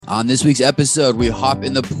On this week's episode, we hop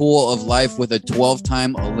in the pool of life with a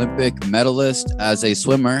 12-time Olympic medalist as a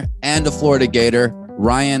swimmer and a Florida Gator,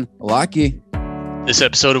 Ryan Lochte. This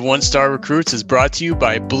episode of One Star Recruits is brought to you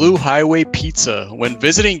by Blue Highway Pizza. When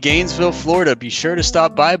visiting Gainesville, Florida, be sure to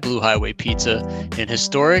stop by Blue Highway Pizza in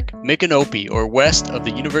historic Micanopy or west of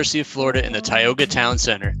the University of Florida in the Tioga Town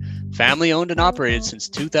Center. Family owned and operated since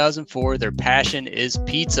 2004, their passion is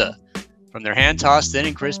pizza. From their hand-tossed thin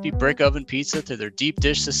and crispy brick oven pizza to their deep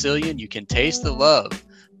dish Sicilian, you can taste the love.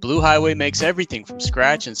 Blue Highway makes everything from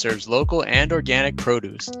scratch and serves local and organic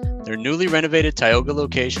produce. Their newly renovated Tioga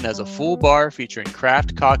location has a full bar featuring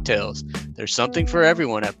craft cocktails. There's something for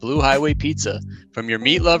everyone at Blue Highway Pizza, from your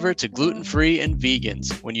meat lover to gluten-free and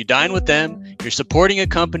vegans. When you dine with them, you're supporting a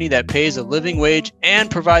company that pays a living wage and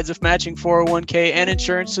provides a matching 401k and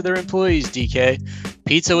insurance to their employees, DK.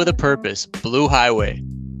 Pizza with a purpose. Blue Highway.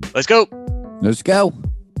 Let's go. Let's go.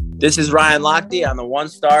 This is Ryan Lochte on the One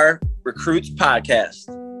Star Recruits podcast.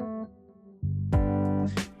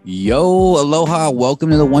 Yo, aloha.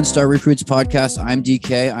 Welcome to the One Star Recruits podcast. I'm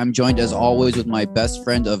DK. I'm joined as always with my best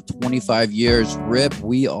friend of 25 years, Rip.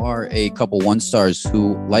 We are a couple one stars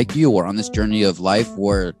who, like you, are on this journey of life.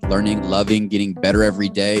 We're learning, loving, getting better every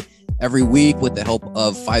day, every week with the help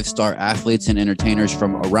of five-star athletes and entertainers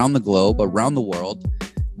from around the globe, around the world.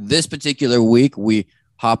 This particular week, we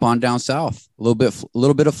hop on down south, a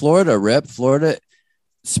little bit of Florida, Rip. Florida,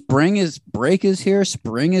 spring break is here.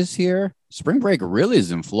 Spring is here. Spring break really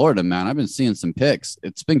is in Florida, man. I've been seeing some pics.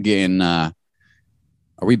 It's been getting, are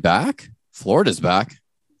we back? Florida's back.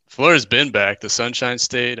 Florida's been back. The Sunshine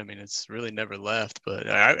State. I mean, it's really never left, but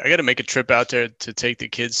I got to make a trip out there to take the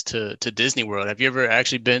kids to Disney World. Have you ever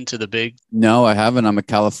actually been to the big? No, I haven't. I'm a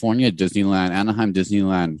California Disneyland, Anaheim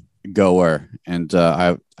Disneyland goer. And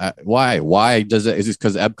why does it, is this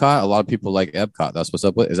because Epcot? A lot of people like Epcot. That's what's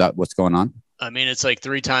up with. Is that what's going on? I mean, it's like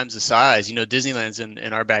 3 times the size. You know, Disneyland's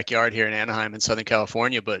in our backyard here in Anaheim in Southern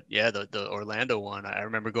California. But yeah, the Orlando one, I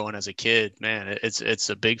remember going as a kid. Man, it's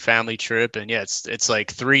a big family trip, and yeah, it's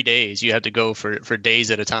like 3 days. You have to go for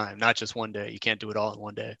days at a time, not just one day. You can't do it all in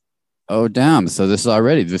one day. Oh damn! So this is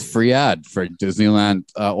already this free ad for Disneyland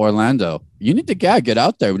Orlando. You need to get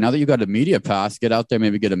out there now that you got a media pass. Get out there,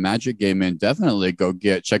 maybe get a Magic game in. Definitely go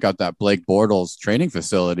check out that Blake Bortles training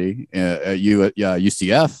facility at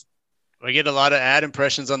UCF. I get a lot of ad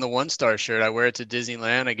impressions on the One Star shirt. I wear it to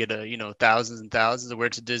Disneyland. I get thousands and thousands. I wear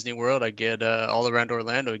it to Disney World. I get all around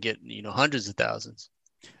Orlando. I get hundreds of thousands.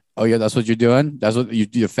 Oh yeah, that's what you're doing. That's what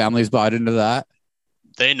your family's bought into that.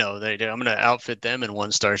 They know they do. I'm gonna outfit them in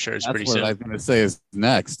One Star shirts pretty soon. What I was gonna say is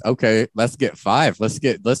next. Okay, let's get 5.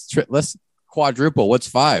 Let's quadruple. What's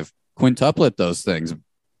 5? Quintuplet those things.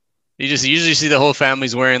 You just usually see the whole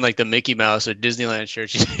family's wearing like the Mickey Mouse or Disneyland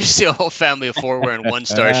shirts. You see a whole family of 4 wearing One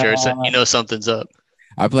Star shirts. And something's up.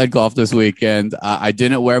 I played golf this weekend. I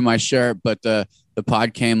didn't wear my shirt, but the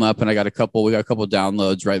pod came up and we got a couple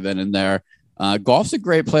downloads right then and there. Golf's a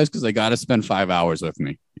great place because they got to spend 5 hours with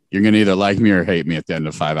me. You're going to either like me or hate me at the end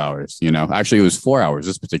of 5 hours. Actually, it was 4 hours,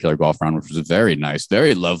 this particular golf round, which was very nice,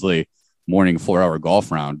 very lovely morning 4-hour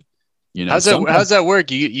golf round. How's that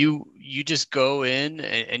work? You just go in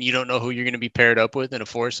and you don't know who you're going to be paired up with in a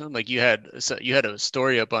foursome. Like you had a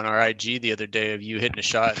story up on our IG the other day of you hitting a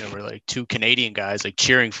shot and there were like 2 Canadian guys like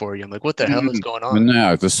cheering for you. I'm like, what the hell is going on?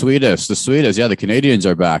 No, the sweetest. Yeah, the Canadians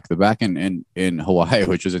are back. They're back in Hawaii,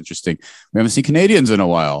 which is interesting. We haven't seen Canadians in a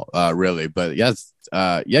while, really. But yes,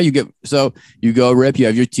 you go, Rip. You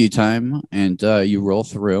have your tee time and you roll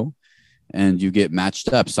through. And you get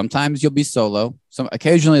matched up. Sometimes you'll be solo.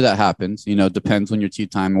 Occasionally that happens. Depends on your tee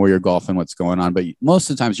time, where you're golfing, what's going on. But most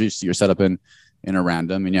of the times you're set up in a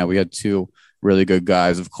random. And yeah, we had 2 really good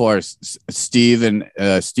guys. Of course, Steve and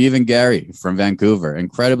Gary from Vancouver,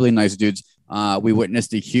 incredibly nice dudes. We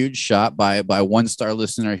witnessed a huge shot by One Star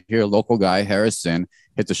listener here, local guy Harrison,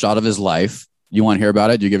 hit the shot of his life. You want to hear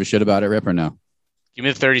about it? Do you give a shit about it, Rip, or no? Give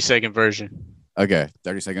me the 30-second version. Okay,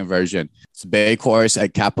 30-second version. It's Bay Course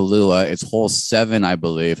at Kapalua. It's hole 7, I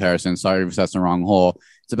believe. Harrison, sorry if that's the wrong hole.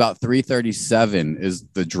 It's about 337 is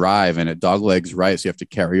the drive, and it doglegs right, so you have to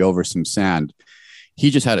carry over some sand.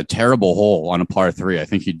 He just had a terrible hole on a par 3. I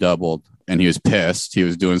think he doubled, and he was pissed. He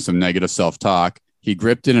was doing some negative self-talk. He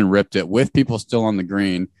gripped it and ripped it with people still on the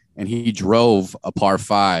green, and he drove a par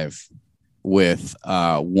 5 with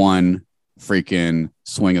 1 freaking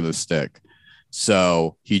swing of the stick.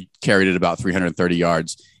 So he carried it about 330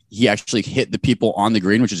 yards. He actually hit the people on the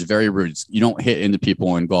green, which is very rude. You don't hit into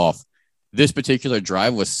people in golf. This particular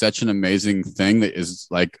drive was such an amazing thing that is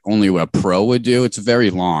like only a pro would do. It's very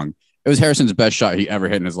long. It was Harrison's best shot he ever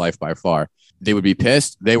hit in his life by far. They would be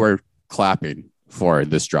pissed. They were clapping for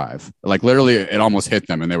this drive. Like literally, it almost hit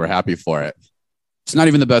them, and they were happy for it. It's not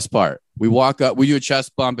even the best part. We walk up, we do a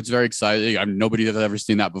chest bump. It's very exciting. Nobody has ever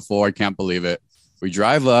seen that before. I can't believe it. We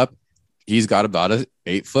drive up. He's got about an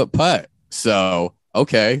 8-foot putt. So,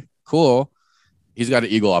 okay, cool. He's got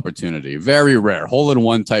an eagle opportunity. Very rare.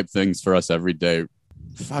 Hole-in-one type things for us every day.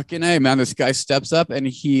 Fucking A, man. This guy steps up and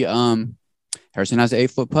Harrison has an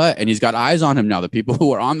 8-foot putt and he's got eyes on him now. The people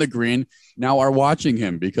who are on the green now are watching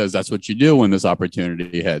him because that's what you do when this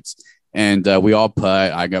opportunity hits. And we all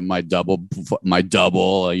putt. I got my double,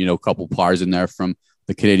 a couple pars in there from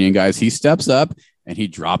the Canadian guys. He steps up and he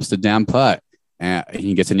drops the damn putt and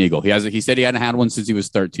he gets an eagle. He said he hadn't had one since he was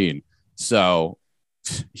 13. So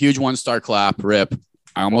huge 1-star clap, Rip.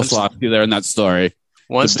 I almost lost you there in that story.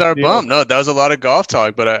 1-star bump. No, that was a lot of golf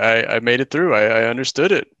talk, but I made it through. I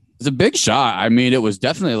understood it. It's a big shot. I mean, it was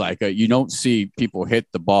definitely like you don't see people hit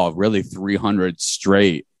the ball really 300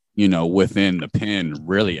 straight, within the pin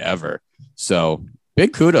really ever. So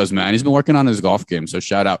big kudos, man. He's been working on his golf game. So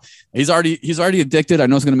shout out. He's already addicted. I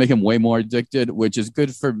know it's going to make him way more addicted, which is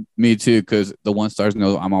good for me too, because the 1-stars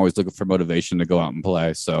know I'm always looking for motivation to go out and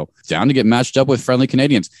play. So down to get matched up with friendly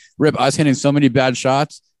Canadians. Rip, I was hitting so many bad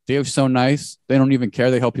shots. They're so nice. They don't even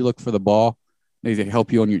care. They help you look for the ball. They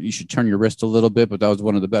help you you should turn your wrist a little bit, but that was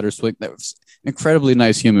one of the better swings. That was incredibly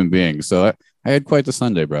nice human being. So I had quite the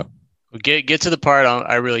Sunday, bro. Get to the part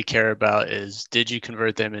I really care about is, did you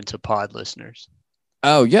convert them into pod listeners?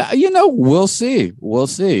 Oh, yeah. We'll see.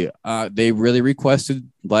 They really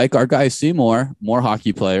requested, like our guy Seymour, more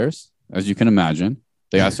hockey players, as you can imagine.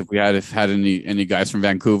 They asked if we had any guys from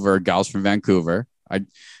Vancouver, gals from Vancouver. I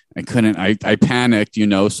couldn't. I panicked,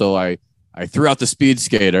 so I threw out the speed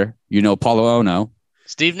skater, Paulo Ono.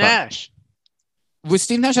 Steve Nash.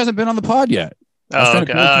 Steve Nash hasn't been on the pod yet. Oh,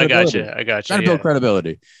 okay. I got you. Trying to build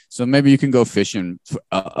credibility. So maybe you can go fishing for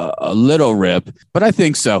a little, Rip. But I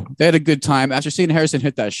think so. They had a good time. After seeing Harrison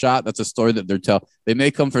hit that shot, that's a story that they're telling. They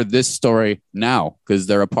may come for this story now because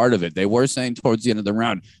they're a part of it. They were saying towards the end of the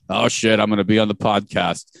round, oh, shit, I'm going to be on the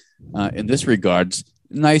podcast. In this regards,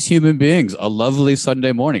 nice human beings. A lovely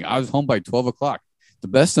Sunday morning. I was home by 12 o'clock. The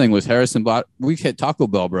best thing was Harrison we hit Taco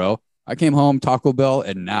Bell, bro. I came home, Taco Bell,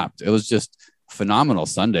 and napped. It was just a phenomenal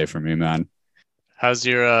Sunday for me, man. How's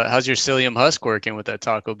your psyllium husk working with that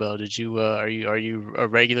Taco Bell? Did you are you a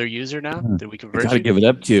regular user now? Did we convert? I gotta give it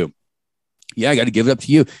up to you. Yeah, I gotta give it up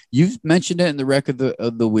to you. You've mentioned it in the rec of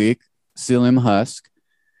the week. Psyllium husk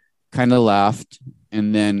kind of laughed,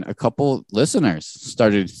 and then a couple listeners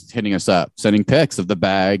started hitting us up, sending pics of the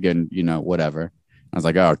bag and whatever. I was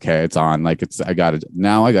like, oh, okay, it's on. Like I got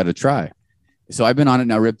to try. So I've been on it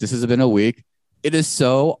now, Rip. This has been a week. It is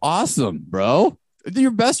so awesome, bro.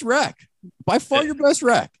 Your best rec. By far your best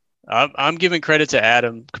rec. I'm giving credit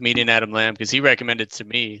to comedian Adam Lamb, because he recommended it to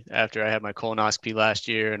me after I had my colonoscopy last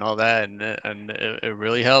year and all that, and it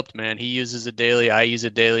really helped, man. He uses it daily. I use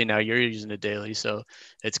it daily. Now you're using it daily, so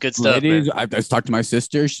it's good stuff. Ladies, I talked to my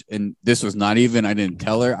sister, and this was not even. I didn't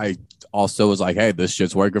tell her. I also was like, "Hey, this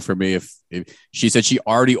shit's working for me." If she said she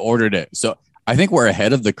already ordered it, so I think we're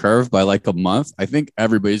ahead of the curve by like a month. I think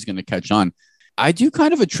everybody's going to catch on. I do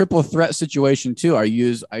kind of a triple threat situation too.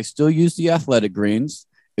 I still use the athletic greens.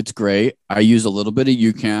 It's great. I use a little bit of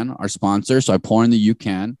UCAN, our sponsor. So I pour in the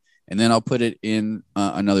UCAN, and then I'll put it in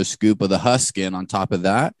another scoop of the husk skin on top of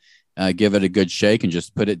that, give it a good shake and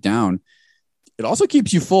just put it down. It also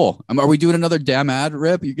keeps you full. Are we doing another damn ad,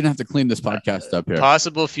 Rip? You're going to have to clean this podcast up here.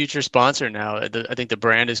 Possible future sponsor now. I think the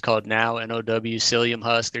brand is called Now, NOW, Psyllium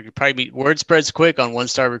Husk. There could probably be, word spreads quick on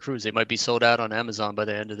 1-star recruits. They might be sold out on Amazon by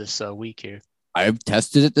the end of this week here. I've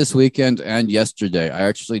tested it this weekend and yesterday. I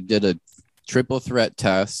actually did a triple threat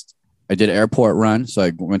test. I did airport run. So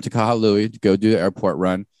I went to Kahului to go do the airport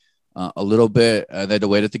run a little bit. They had to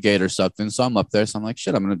wait at the gate or something. So I'm up there. So I'm like,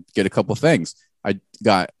 shit, I'm going to get a couple things. I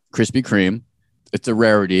got Krispy Kreme. It's a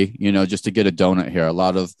rarity, just to get a donut here. A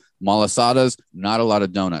lot of malasadas, not a lot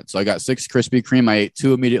of donuts. So I got 6 Krispy Kreme. I ate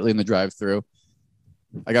 2 immediately in the drive-thru.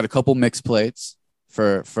 I got a couple mixed plates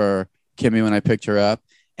for Kimmy when I picked her up.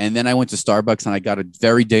 And then I went to Starbucks and I got a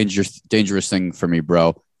very dangerous thing for me,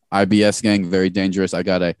 bro. IBS gang, very dangerous. I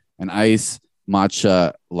got an ice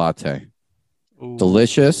matcha latte. Ooh.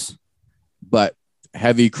 Delicious, but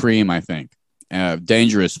heavy cream, I think.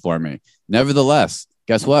 Dangerous for me. Nevertheless,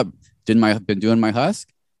 guess what? Been doing my husk?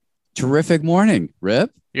 Terrific morning,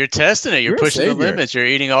 Rip. You're testing it. You're pushing the limits. You're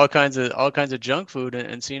eating all kinds of junk food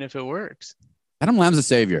and seeing if it works. Adam Lamb's a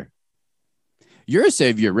savior. You're a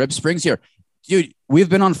savior, Rip. Spring's here. Dude, we've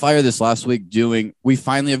been on fire this last week we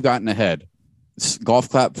finally have gotten ahead. Golf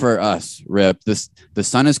clap for us, Rip. The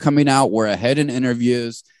sun is coming out. We're ahead in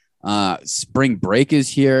interviews. Spring break is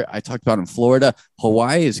here. I talked about in Florida.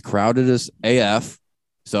 Hawaii is crowded as AF.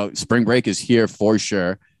 So spring break is here for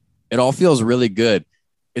sure. It all feels really good.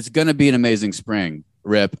 It's going to be an amazing spring,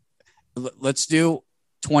 Rip. Let's do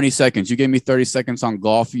 20 seconds. You gave me 30 seconds on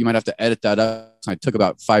golf. You might have to edit that up. I took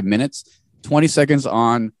about 5 minutes. 20 seconds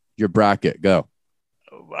on your bracket. Go.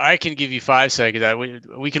 I can give you 5 seconds.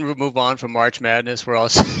 We can move on from March Madness. We're all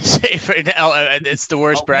safe right now. It's the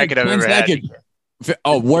worst bracket I've ever had.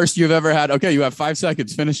 Oh, worst you've ever had. Okay, you have 5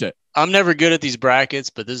 seconds. Finish it. I'm never good at these brackets,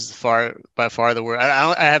 but this is by far the worst.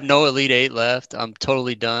 I have no Elite Eight left. I'm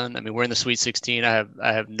totally done. I mean, we're in the Sweet 16. I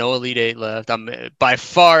have no Elite Eight left. I'm by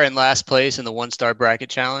far in last place in the 1-star bracket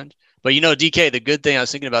challenge. But DK, the good thing, I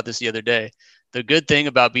was thinking about this the other day. The good thing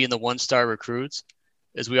about being the 1-star recruits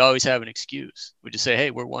is we always have an excuse. We just say,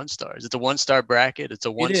 hey, we're 1-stars. It's a 1-star bracket. It's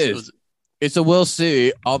a one. It's a we'll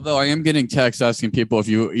see. Although I am getting texts asking people if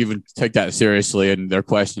you even take that seriously, and they're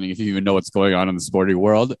questioning if you even know what's going on in the sporting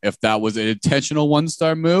world, if that was an intentional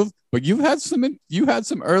 1-star move. But you had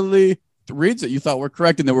some early reads that you thought were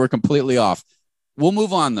correct and that were completely off. We'll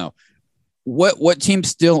move on though. What team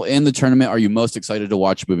still in the tournament are you most excited to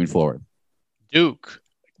watch moving forward? Duke,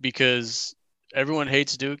 because everyone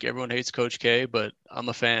hates Duke. Everyone hates Coach K, but I'm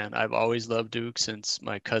a fan. I've always loved Duke since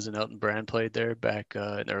my cousin Elton Brand played there back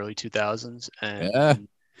in the early 2000s. And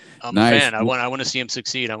I'm a fan. I want to see him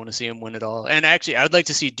succeed. I want to see him win it all. And actually, I would like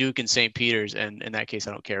to see Duke and St. Peter's. And in that case,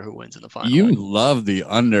 I don't care who wins in the final. You love the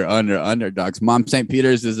underdogs. Mom, St.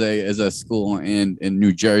 Peter's is a school in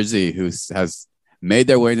New Jersey who has made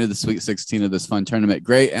their way into the Sweet 16 of this fun tournament.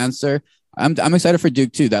 Great answer. I'm excited for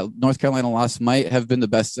Duke too. That North Carolina loss might have been the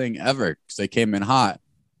best thing ever because they came in hot.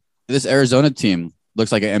 This Arizona team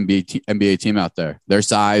looks like an NBA team out there. Their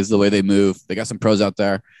size, the way they move, they got some pros out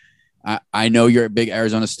there. I know you're a big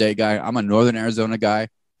Arizona State guy. I'm a Northern Arizona guy,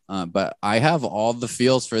 but I have all the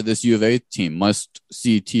feels for this U of A team. Must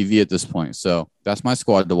see TV at this point. So that's my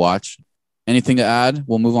squad to watch. Anything to add?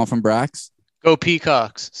 We'll move on from Brax. Go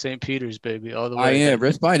Peacocks, St. Peter's, baby, all the way. I am.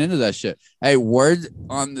 Risk buying into that shit. Hey, word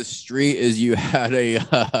on the street is you had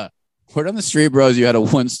word on the street, bros. You had a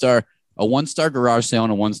 1-star garage sale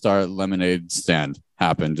and a 1-star lemonade stand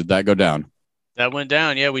happen. Did that go down? That went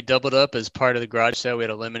down. Yeah, we doubled up as part of the garage sale. We had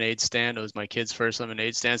a lemonade stand. It was my kid's first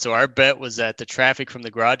lemonade stand. So our bet was that the traffic from the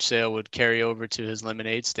garage sale would carry over to his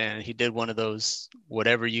lemonade stand. He did one of those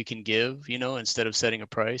whatever you can give, instead of setting a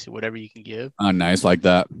price, whatever you can give. Oh, nice. Like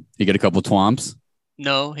that. You get a couple twomps?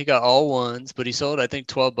 No, he got all ones, but he sold, I think,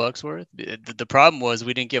 $12 worth. The problem was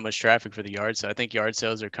we didn't get much traffic for the yard sale. I think yard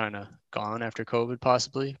sales are kind of gone after COVID,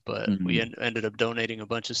 possibly, but we ended up donating a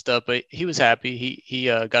bunch of stuff. But he was happy. He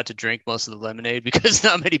got to drink most of the lemonade because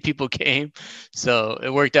not many people came, so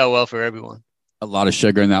it worked out well for everyone. A lot of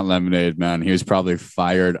sugar in that lemonade, man. He was probably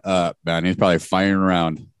fired up, man. He was probably firing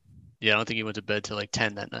around. Yeah, I don't think he went to bed till like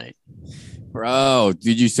 10 that night. Bro,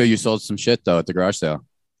 did you say you sold some shit though at the garage sale?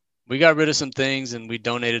 We got rid of some things and we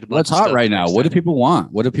donated a bunch What's of hot stuff right now? What do people want?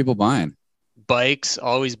 What are people buying? Bikes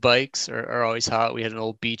are always hot. We had an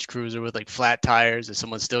old beach cruiser with like flat tires that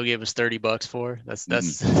someone still gave us $30 for.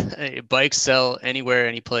 That's bikes sell anywhere,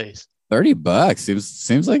 any place. $30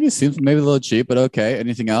 seems maybe a little cheap, but okay.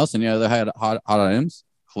 Anything else? Any other hot items?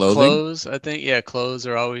 Clothes, I think. Yeah, clothes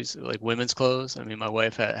are always like women's clothes. I mean, my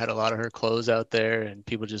wife had a lot of her clothes out there, and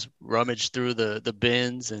people just rummage through the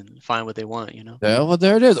bins and find what they want, Yeah, well,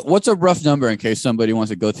 there it is. What's a rough number in case somebody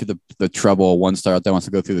wants to go through the trouble, 1-star out there wants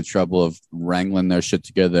to go through the trouble of wrangling their shit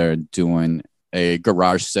together and doing a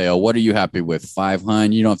garage sale? What are you happy with?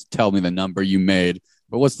 500? You don't have to tell me the number you made,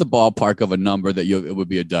 but what's the ballpark of a number that it would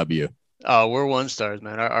be a W? Oh, we're 1-stars,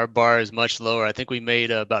 man. Our bar is much lower. I think we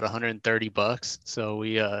made about $130. So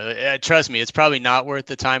we, trust me, it's probably not worth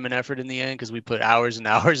the time and effort in the end because we put hours and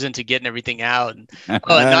hours into getting everything out. And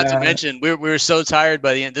not to mention, we were so tired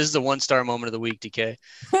by the end. This is the 1-star moment of the week, DK.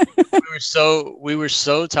 we were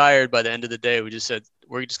so tired by the end of the day. We just said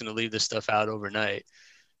we're just going to leave this stuff out overnight.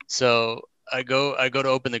 So I go to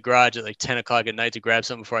open the garage at like 10 o'clock at night to grab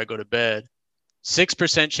something before I go to bed.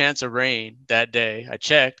 6% chance of rain that day. I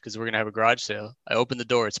checked because we're going to have a garage sale. I opened the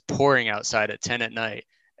door. It's pouring outside at 10 at night.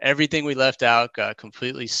 Everything we left out got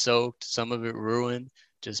completely soaked. Some of it ruined.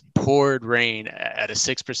 Just poured rain at a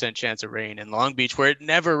 6% chance of rain in Long Beach where it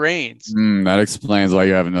never rains. That explains why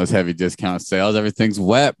you're having those heavy discount sales. Everything's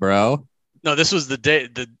wet, bro. No, this was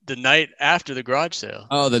the night after the garage sale.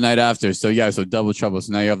 Oh, the night after. So yeah, so double trouble.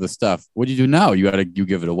 So now you have the stuff. What do you do now? You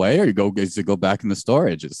give it away, or you go back in the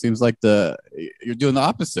storage? It seems like you're doing the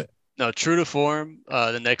opposite. No, true to form.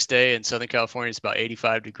 The next day in Southern California, it's about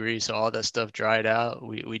 85 degrees, so all that stuff dried out.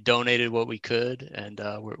 We donated what we could, and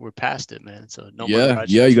we're past it, man. So no more Yeah, garage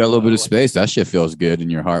yeah, you got a little bit of watch. space. That shit feels good in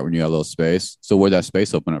your heart when you got a little space. So where'd that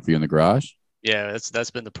space open up for you in the garage? Yeah,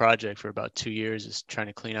 that's been the project for about 2 years, is trying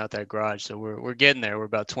to clean out that garage. So we're getting there. We're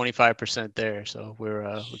about 25% there. So we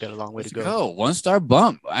got a long way to go. 1-star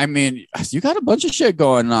bump. I mean, you got a bunch of shit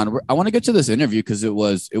going on. I want to get to this interview because it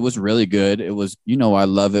was really good. It was, I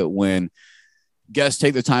love it when guests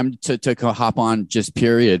take the time to hop on just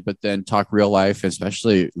period, but then talk real life,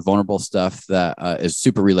 especially vulnerable stuff that is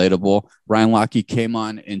super relatable. Ryan Lochte came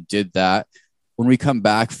on and did that. When we come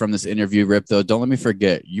back from this interview, Rip, though, don't let me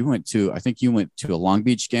forget, I think you went to a Long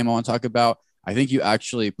Beach game I want to talk about. I think you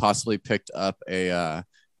actually possibly picked up a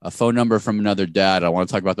phone number from another dad. I want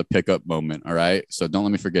to talk about the pickup moment. All right. So don't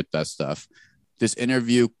let me forget that stuff. This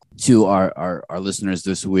interview to our listeners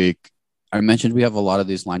this week, I mentioned we have a lot of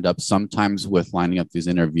these lined up. Sometimes with lining up these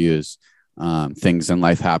interviews, things in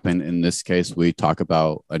life happen. In this case, we talk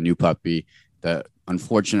about a new puppy that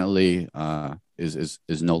unfortunately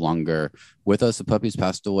is no longer with us. The puppy's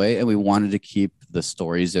passed away, and we wanted to keep the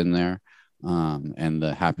stories in there and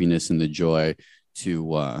the happiness and the joy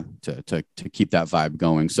to keep that vibe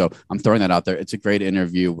going. So I'm throwing that out there. It's a great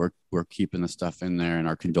interview. We're keeping the stuff in there, and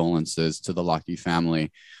our condolences to the Lochte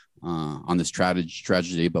family on this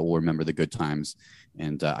tragedy, but we'll remember the good times.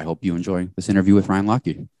 And I hope you enjoy this interview with Ryan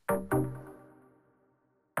Lochte.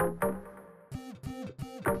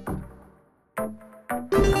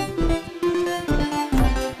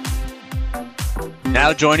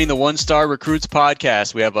 Now joining the One Star Recruits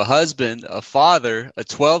podcast, we have a husband, a father, a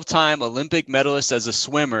 12-time Olympic medalist as a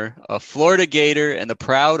swimmer, a Florida Gator, and the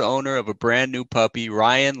proud owner of a brand new puppy,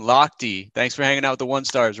 Ryan Lochte. Thanks for hanging out with the One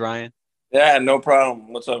Stars, Ryan. Yeah, no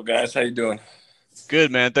problem. What's up, guys? How you doing? Good,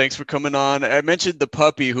 man. Thanks for coming on. I mentioned the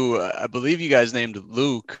puppy who I believe you guys named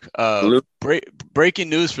Luke. Luke. Breaking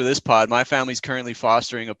news for this pod. My family's currently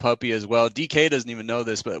fostering a puppy as well. DK doesn't even know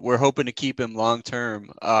this, but we're hoping to keep him long term.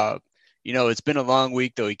 It's been a long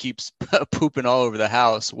week, though. He keeps pooping all over the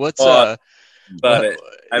house. What's it?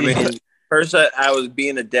 I mean, first I was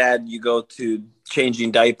being a dad. You go to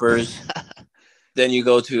changing diapers. Then you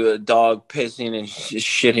go to a dog pissing and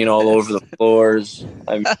shitting all over the floors.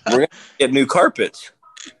 We're going to get new carpets.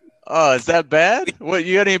 Oh, is that bad? What,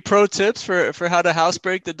 you got any pro tips for how to house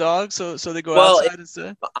break the dog so they go outside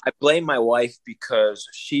instead? I blame my wife because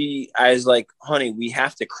I was like, honey, we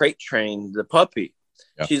have to crate train the puppy.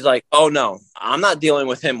 Yeah. She's like, oh, no, I'm not dealing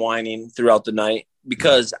with him whining throughout the night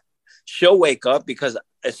because she'll wake up because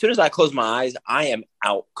as soon as I close my eyes, I am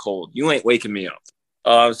out cold. You ain't waking me up.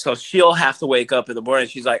 So she'll have to wake up in the morning.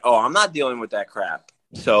 She's like, oh, I'm not dealing with that crap.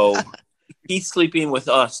 So he's sleeping with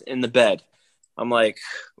us in the bed. I'm like,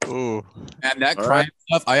 ooh. And that crying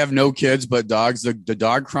stuff, I have no kids, but dogs, the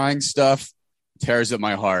dog crying stuff tears at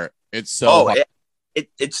my heart. It's so hard.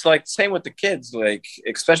 It's like same with the kids, like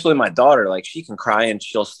especially my daughter, like she can cry and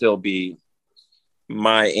she'll still be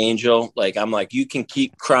my angel. Like I'm like, you can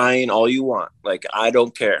keep crying all you want. Like I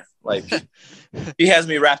don't care. Like she has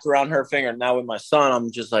me wrapped around her finger. Now with my son,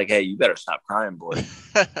 I'm just like, hey, you better stop crying, boy.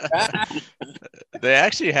 They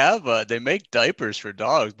actually have they make diapers for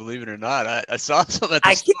dogs, believe it or not. I saw some at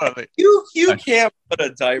the store. Like, you can't put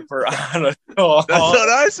a diaper on a dog. That's what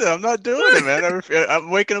I said. I'm not doing it, man.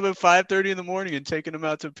 I'm waking up at 5:30 in the morning and taking them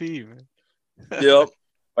out to pee, man. Yep.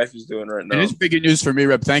 Wife is doing it right now. And it's big news for me,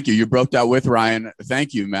 Rip. Thank you. You broke that with Ryan.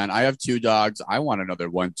 Thank you, man. I have 2 dogs. I want another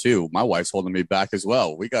one too. My wife's holding me back as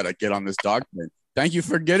well. We got to get on this dog thing. Thank you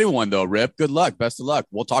for getting one though, Rip. Good luck. Best of luck.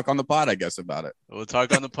 We'll talk on the pod, I guess, about it. We'll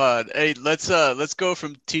talk on the pod. Hey, let's go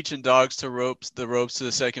from teaching dogs to ropes to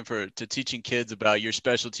a second to teaching kids about your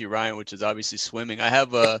specialty, Ryan, which is obviously swimming. I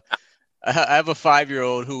have a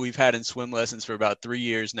 5-year-old who we've had in swim lessons for about 3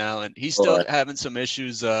 years now, and he's still having some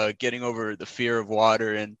issues getting over the fear of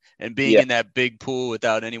water and being in that big pool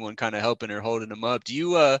without anyone kind of helping or holding him up. Do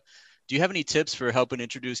you have any tips for helping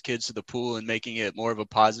introduce kids to the pool and making it more of a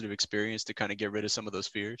positive experience to kind of get rid of some of those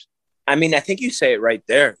fears? I mean, I think you say it right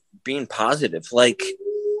there, being positive. Like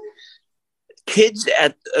kids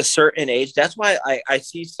at a certain age, that's why I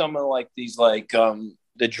see some of like these like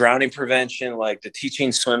the drowning prevention, like the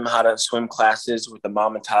teaching how to swim classes with the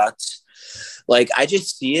mom and tots. Like I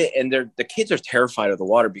just see it, and the kids are terrified of the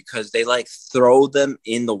water because they like throw them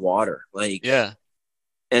in the water, like and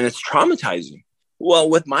it's traumatizing.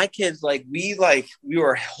 Well, with my kids, like we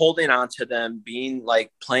were holding on to them, being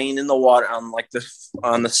like playing in the water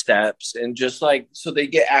on the steps, and just like so they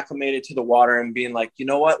get acclimated to the water and being like, you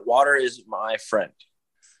know what, water is my friend.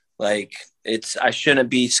 Like I shouldn't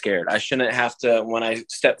be scared. I shouldn't have to, when I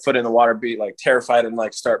step foot in the water, be like terrified and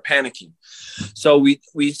like start panicking. So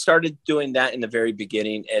we started doing that in the very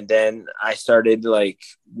beginning. And then I started like,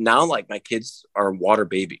 now like my kids are water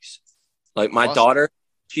babies. Like my daughter,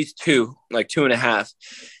 she's 2.5.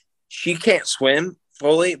 She can't swim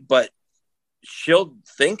fully, but she'll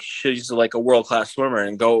think she's like a world-class swimmer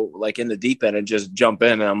and go like in the deep end and just jump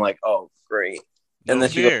in. And I'm like, oh, great. No And then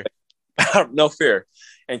fear. she goes, no fear.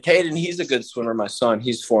 And Caden, he's a good swimmer. My son,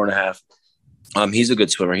 he's 4.5. He's a good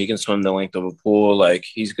swimmer. He can swim the length of a pool. Like,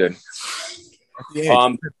 he's good.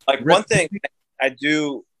 Like one thing I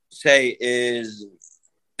do say is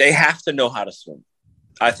they have to know how to swim.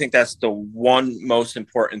 I think that's the one most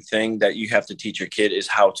important thing that you have to teach your kid is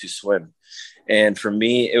how to swim. And for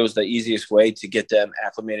me, it was the easiest way to get them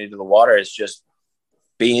acclimated to the water is just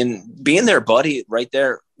being their buddy right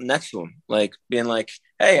there next to them. Like being like,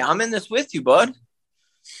 hey, I'm in this with you, bud.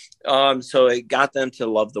 So it got them to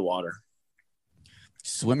love the water.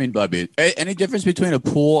 Swimming buddy. Any difference between a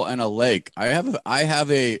pool and a lake? I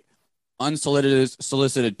have a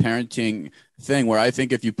unsolicited parenting thing where I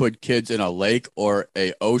think if you put kids in a lake or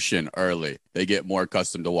a ocean early, they get more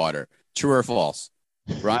accustomed to water. True or false?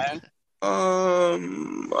 Ryan? I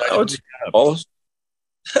would say false.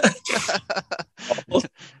 That's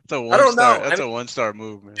a one-star. That's a one-star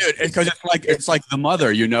move, man. Dude, because it's like the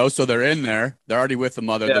mother, so they're in there, they're already with the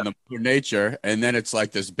mother, then the mother nature, and then it's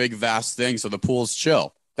like this big vast thing, so the pool's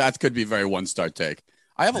chill. That could be very one-star take.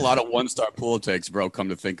 I have a lot of one-star pool takes, bro. Come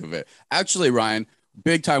to think of it, actually, Ryan,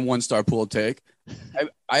 big time one-star pool take.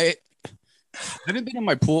 I haven't been in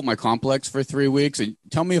my pool at my complex for 3 weeks, and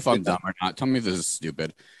tell me if I'm dumb or not. Tell me if this is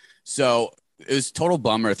stupid. So it was total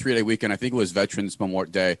bummer. A 3-day weekend. I think it was Veterans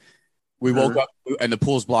Memorial Day. We woke up and the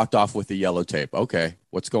pool's blocked off with the yellow tape. Okay,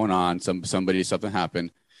 what's going on? Something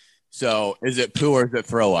happened. So is it poo or is it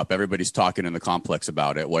throw up? Everybody's talking in the complex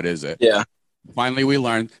about it. What is it? Yeah. Finally, we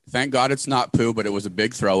learned. Thank God it's not poo, but it was a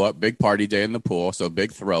big throw up, big party day in the pool. So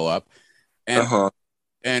big throw up. And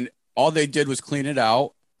and all they did was clean it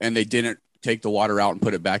out, and they didn't take the water out and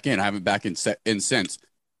put it back in. I haven't back in since.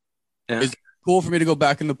 Yeah. Is it cool for me to go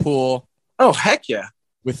back in the pool? Oh, heck yeah.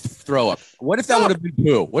 With throw up. What if that would have been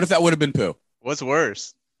poo? What's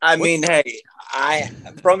worse? I mean, hey,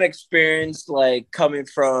 from experience, like coming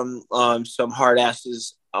from some hard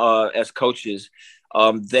asses as coaches,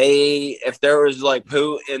 if there was like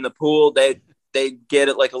poo in the pool, they get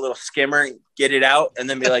it like a little skimmer, get it out, and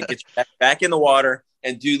then be like, get you back in the water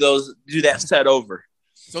and do that set over.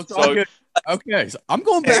 So okay, so I'm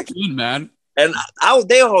going back in, man. And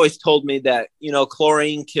they always told me that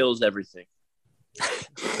chlorine kills everything.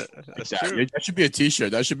 That's true. That should be a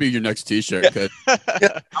T-shirt. That should be your next T-shirt. Because now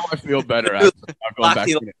I feel better after going back.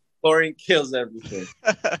 Chlorine kills everything.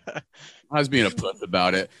 I was being a puss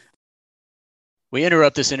about it. We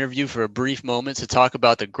interrupt this interview for a brief moment to talk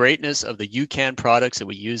about the greatness of the UCAN products that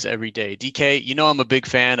we use every day. DK, I'm a big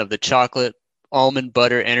fan of the chocolate almond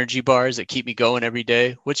butter energy bars that keep me going every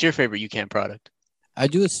day. What's your favorite UCAN product? I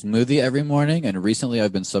do a smoothie every morning, and recently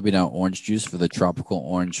I've been subbing out orange juice for the tropical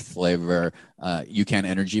orange flavor UCAN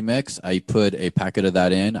energy mix. I put a packet of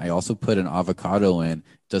that in. I also put an avocado in. It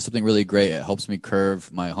does something really great. It helps me curb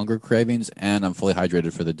my hunger cravings, and I'm fully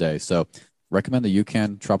hydrated for the day. So recommend the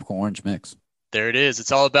UCAN tropical orange mix. There it is.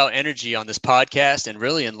 It's all about energy on this podcast and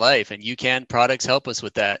really in life, and UCAN products help us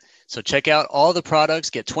with that. So check out all the products,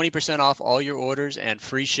 get 20% off all your orders and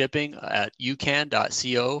free shipping at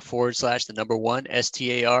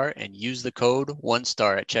ucan.co/1STAR and use the code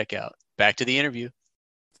 1STAR at checkout. Back to the interview.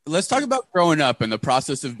 Let's talk about growing up and the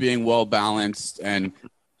process of being well-balanced and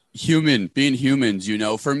being humans.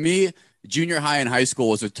 For me, junior high and high school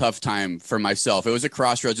was a tough time for myself. It was a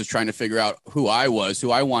crossroads of trying to figure out who I was,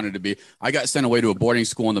 who I wanted to be. I got sent away to a boarding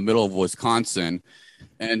school in the middle of Wisconsin.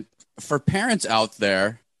 And for parents out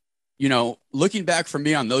there, looking back for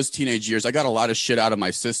me on those teenage years, I got a lot of shit out of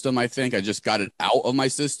my system. I think I just got it out of my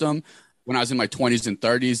system. When I was in my 20s and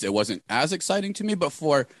 30s, it wasn't as exciting to me. But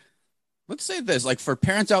let's say this, like for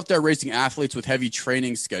parents out there raising athletes with heavy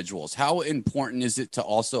training schedules, how important is it to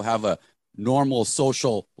also have a normal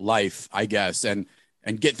social life, I guess, and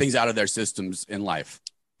get things out of their systems in life?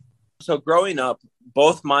 So growing up,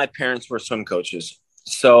 both my parents were swim coaches.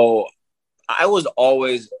 So I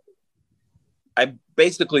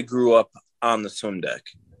basically grew up on the swim deck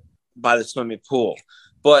by the swimming pool,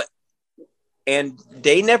 and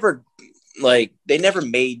they never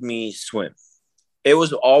made me swim. It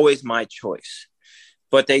was always my choice,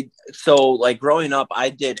 but growing up, I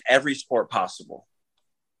did every sport possible.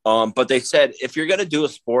 But they said, if you're going to do a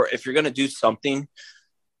sport, if you're going to do something,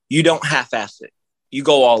 you don't half-ass it. You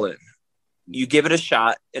go all in. you give it a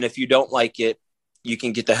shot. And if you don't like it, you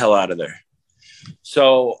can get the hell out of there.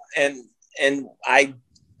 So, and I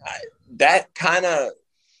that kind of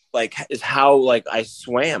like is how like I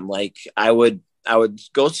swam. Like I would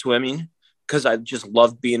go swimming because I just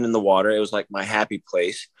loved being in the water. It was like my happy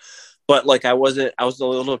place. But like I was a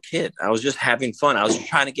little kid. I was just having fun. I was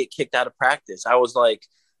trying to get kicked out of practice. I was like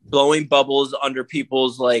blowing bubbles under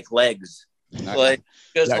people's like legs, like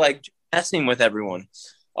just like messing with everyone.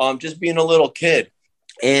 Just being a little kid.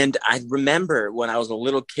 And I remember when I was a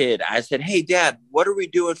little kid, I said, "Hey, Dad, what are we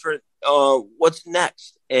doing for what's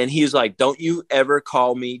next?" And he was like, "Don't you ever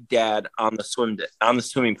call me Dad on the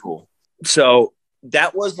swimming pool." So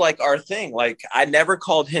that was like our thing. Like I never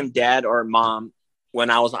called him Dad or Mom when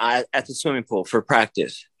I was at the swimming pool for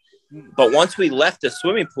practice. But once we left the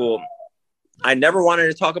swimming pool, I never wanted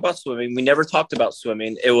to talk about swimming. We never talked about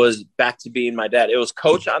swimming. It was back to being my dad. It was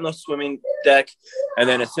coach on the swimming deck. And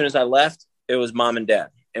then as soon as I left, it was mom and dad.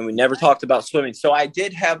 And we never talked about swimming. So I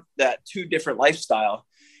did have that two different lifestyle.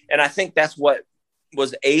 And I think that's what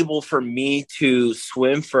was able for me to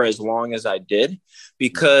swim for as long as I did,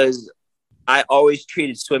 because I always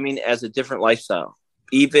treated swimming as a different lifestyle.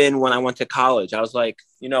 Even when I went to college, I was like,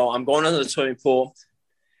 I'm going to the swimming pool.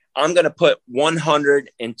 I'm going to put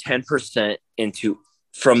 110% into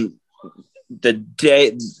from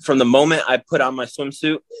the moment I put on my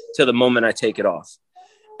swimsuit to the moment I take it off.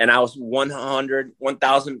 And I was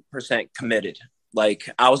 1000% committed. Like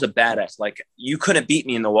I was a badass. Like you couldn't beat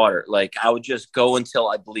me in the water. Like I would just go until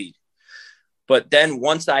I bleed. But then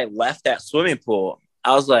once I left that swimming pool,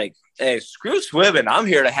 I was like, hey, screw swimming. I'm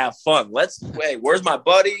here to have fun. Where's my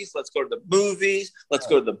buddies? Let's go to the movies. Let's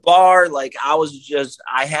go to the bar. Like I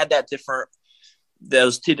had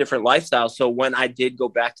those two different lifestyles. So when I did go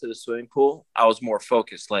back to the swimming pool, I was more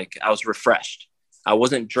focused. Like I was refreshed. I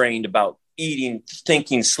wasn't drained about eating,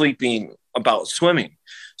 thinking, sleeping, about swimming.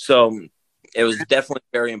 So it was definitely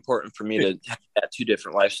very important for me to have that two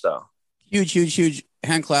different lifestyle. Huge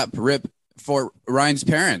hand clap, rip for Ryan's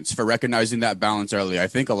parents for recognizing that balance early. I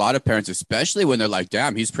think a lot of parents, especially when they're like,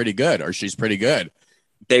 damn, he's pretty good or she's pretty good,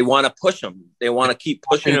 they want to push them. They want to keep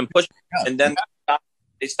pushing and pushing. Yeah. And then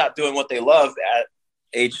they stop doing what they love at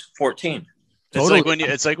age 14. Totally.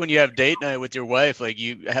 It's like when you have date night with your wife, like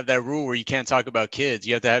you have that rule where you can't talk about kids.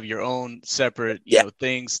 You have to have your own separate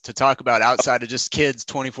things to talk about outside of just kids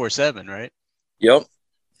 24/7, right? Yep.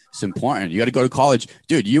 It's important. You got to go to college.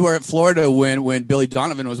 Dude, you were at Florida when Billy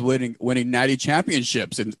Donovan was winning natty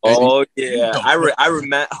championships. I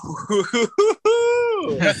remember.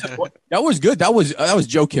 That was good. That was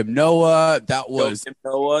Joakim Noah. That was Joakim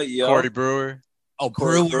Noah, yeah. Corey Brewer. Oh,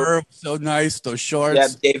 Brewer. So nice. Those shorts. Yeah,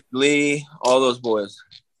 Dave Lee, all those boys.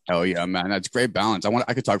 Oh yeah, man. That's great balance.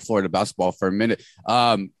 I could talk Florida basketball for a minute.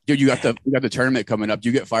 Dude, you got the tournament coming up. Do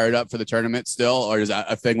you get fired up for the tournament still? Or is that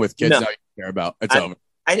a thing with kids now you care about? It's over.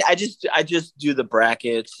 I just do the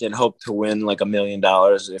brackets and hope to win like $1 million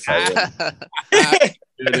if I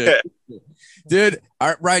win. Dude, all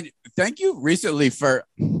right, Ryan, thank you recently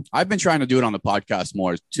I've been trying to do it on the podcast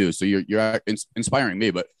more too. So you're inspiring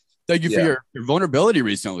me, but thank you for your vulnerability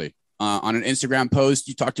recently. On an Instagram post,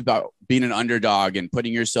 you talked about being an underdog and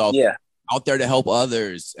putting yourself out there to help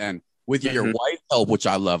others, and with your wife's help, which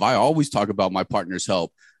I love. I always talk about my partner's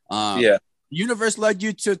help. Universe led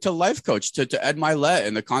you to life coach, to Ed Milet,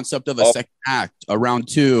 and the concept of a second act, a round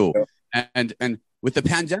two. And with the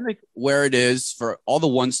pandemic where it is, for all the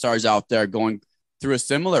one stars out there going through a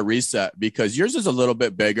similar reset, because yours is a little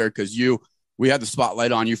bit bigger because we had the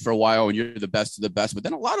spotlight on you for a while and you're the best of the best. But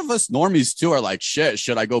then a lot of us normies too are like, shit,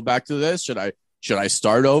 should I go back to this? Should I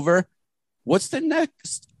start over? What's the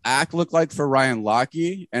next act look like for Ryan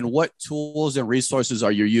Lochte, and what tools and resources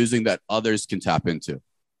are you using that others can tap into?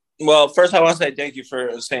 Well, first I want to say thank you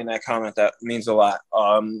for saying that comment. That means a lot.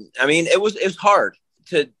 I mean, it was hard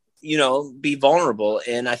to, be vulnerable.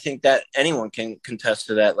 And I think that anyone can contest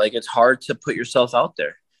to that. Like, it's hard to put yourself out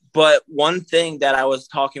there. But one thing that I was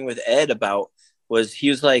talking with Ed about was,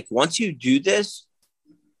 he was like, once you do this,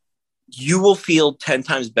 you will feel 10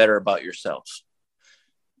 times better about yourself.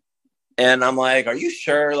 And I'm like, are you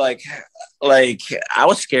sure? Like I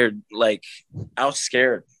was scared.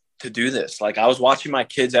 To do this. Like, I was watching my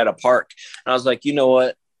kids at a park and I was like, you know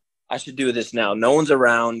what? I should do this now. No one's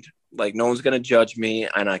around. Like, no one's going to judge me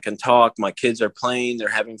and I can talk. My kids are playing. They're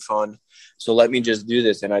having fun. So let me just do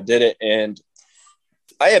this. And I did it. And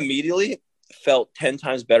I immediately felt 10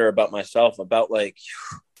 times better about myself, about like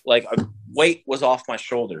a weight was off my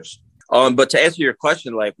shoulders. But to answer your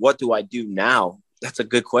question, like, what do I do now? That's a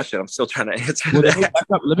good question. I'm still trying to answer that.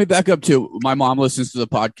 Let me back up to my mom listens to the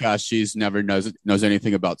podcast. She's never knows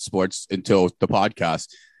anything about sports until the podcast.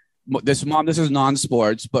 this is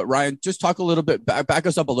non-sports, but Ryan, just talk a little bit, back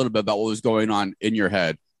us up a little bit about what was going on in your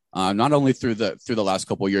head, not only through the last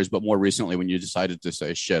couple of years, but more recently when you decided to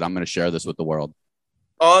say, shit, I'm going to share this with the world.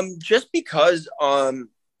 Just because,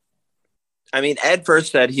 Ed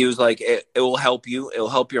first said, he was like, it will help you. It will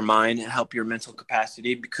help your mind and help your mental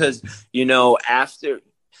capacity because,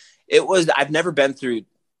 I've never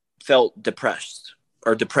felt depressed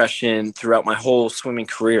or depression throughout my whole swimming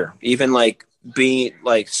career, even like being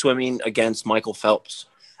like swimming against Michael Phelps.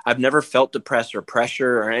 I've never felt depressed or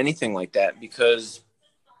pressure or anything like that because,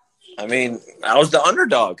 I was the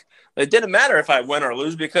underdog. It didn't matter if I win or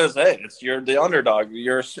lose because, hey, you're the underdog.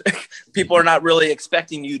 People are not really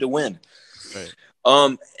expecting you to win.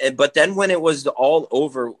 Right. But then when it was all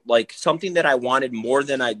over, like something that I wanted more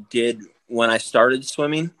than I did when I started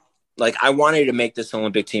swimming, like I wanted to make this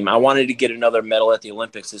Olympic team. I wanted to get another medal at the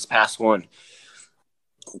Olympics, this past one,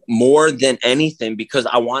 more than anything because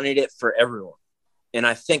I wanted it for everyone. And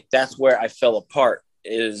I think that's where I fell apart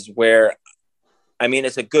is where,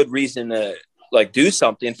 it's a good reason to like do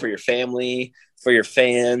something for your family, for your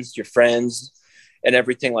fans, your friends, and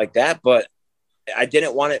everything like that. But I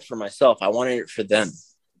didn't want it for myself. I wanted it for them.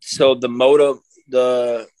 So the motive,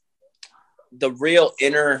 the real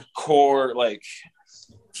inner core, like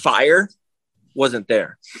fire wasn't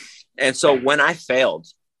there. And so when I failed,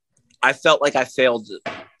 I felt like I failed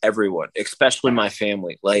everyone, especially my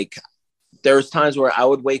family. Like there was times where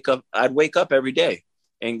I'd wake up every day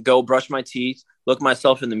and go brush my teeth, look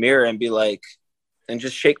myself in the mirror and be like, and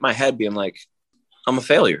just shake my head being like, I'm a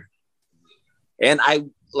failure. And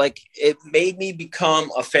it made me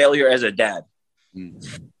become a failure as a dad,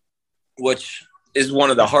 which is one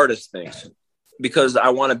of the hardest things because I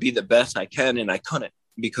want to be the best I can. And I couldn't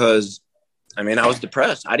because I was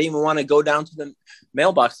depressed. I didn't even want to go down to the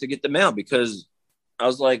mailbox to get the mail because I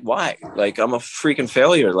was like, why? Like, I'm a freaking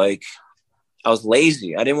failure. Like I was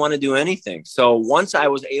lazy. I didn't want to do anything. So once I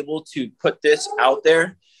was able to put this out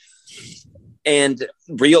there and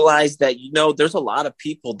realize that, there's a lot of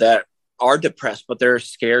people that are depressed, but they're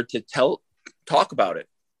scared to talk about it.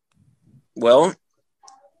 Well,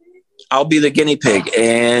 I'll be the guinea pig.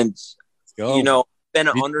 And,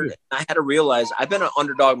 I had to realize I've been an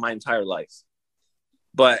underdog my entire life,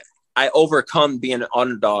 but I overcome being an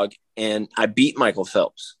underdog and I beat Michael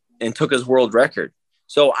Phelps and took his world record.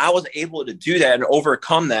 So I was able to do that and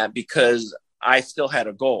overcome that because I still had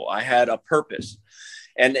a goal. I had a purpose.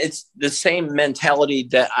 And it's the same mentality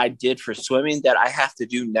that I did for swimming that I have to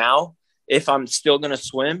do now if I'm still going to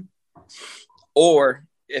swim or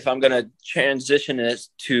if I'm going to transition this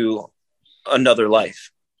to another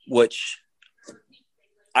life, which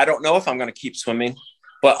I don't know if I'm going to keep swimming,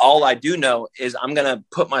 but all I do know is I'm going to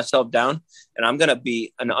put myself down and I'm going to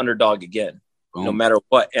be an underdog again, no matter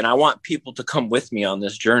what. And I want people to come with me on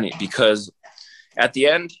this journey because at the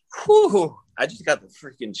end, I just got the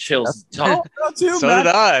freaking chills. So did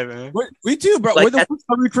I, man. We do, bro. Like, we're the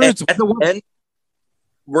recruits. At the end,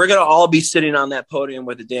 we're going to all be sitting on that podium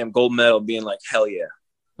with a damn gold medal being like, hell yeah.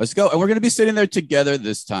 Let's go. And we're going to be sitting there together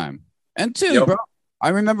this time. And two, bro, I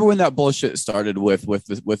remember when that bullshit started with,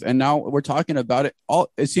 and now we're talking about it.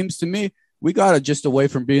 It seems to me we got just away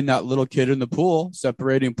from being that little kid in the pool,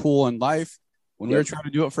 separating pool and life when we were trying to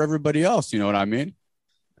do it for everybody else. You know what I mean?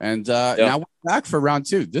 And now we're back for round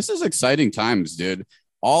 2. This is exciting times, dude.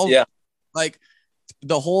 Like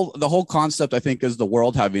the whole concept, I think, is the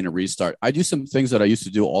world having a restart. I do some things that I used to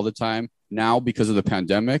do all the time now because of the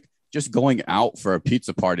pandemic, just going out for a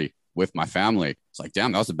pizza party with my family. It's like,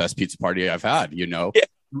 damn, that was the best pizza party I've had.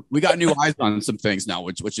 We got new eyes on some things now,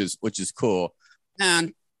 which is cool.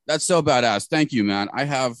 Man, that's so badass. Thank you, man.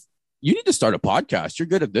 You need to start a podcast. You're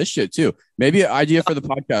good at this shit too. Maybe an idea for the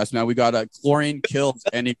podcast, man. We got a chlorine kills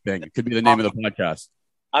anything. It could be the name of the podcast.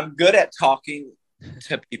 I'm good at talking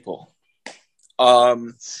to people.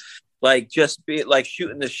 Like just be like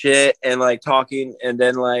shooting the shit and like talking. And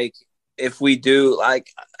then like, if we do like,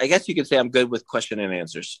 I guess you could say I'm good with question and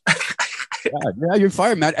answers. yeah, you're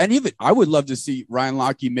fired, man. And even I would love to see Ryan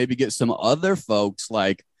Lochte maybe get some other folks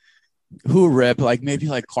like who rip, like maybe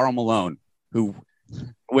like Karl Malone, who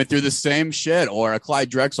went through the same shit, or a Clyde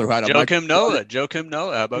Drexler who had a Joakim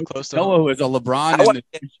Noah. How about close to Noah, who is a LeBron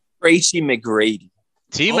and Tracy McGrady.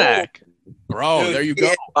 T-Mac. Bro, dude, there you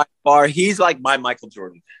go. By far, he's like my Michael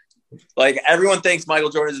Jordan. Like everyone thinks Michael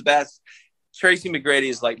Jordan is the best. Tracy McGrady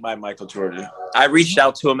is like my Michael Jordan. I reached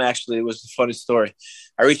out to him, actually. It was a funny story.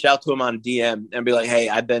 I reached out to him on DM and be like, hey,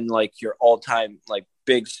 I've been like your all-time like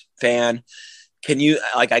big fan. Can you,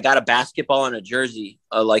 like, I got a basketball and a jersey,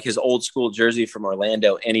 like his old school jersey from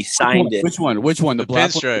Orlando, and he signed it. Which one? The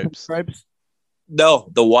black pinstripes? No,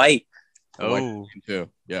 the white. The white Oh, too.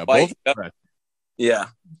 Yeah, White, both. yeah.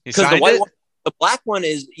 he Because the signed white it. one, the black one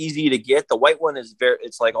is easy to get. The white one is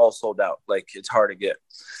it's like all sold out. Like it's hard to get.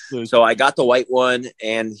 So I got the white one,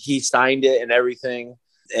 and he signed it and everything,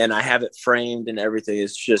 and I have it framed and everything.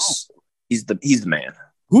 It's just he's the man.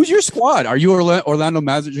 Who's your squad? Are you Orlando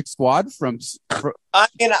Magic squad from? I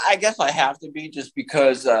mean, I guess I have to be just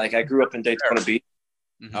because like I grew up in Daytona Beach,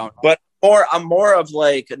 Mhm. but I'm more of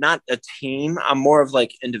like not a team. I'm more of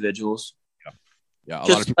like individuals. Yeah,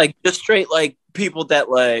 Just like just straight like people that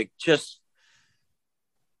like just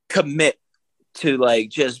commit to like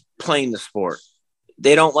just playing the sport.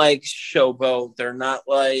 They don't like showboat. They're not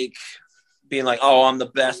like being like, oh, I'm the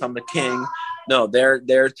best, I'm the king. No, they're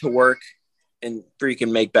there to work and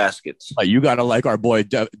freaking make baskets. you gotta like our boy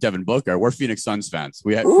Devin Booker. We're Phoenix Suns fans.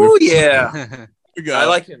 Ooh, yeah. We go. I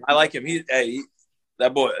like him.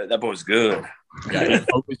 That boy's good. Yeah,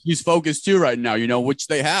 he's focused too right now. You know, which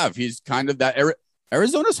they have. He's kind of that.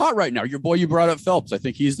 Arizona's hot right now. Your boy, you brought up Phelps. I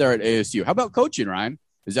think he's there at ASU. How about coaching, Ryan?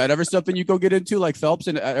 Is that ever something you go get into, like Phelps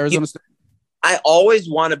in Arizona State? I always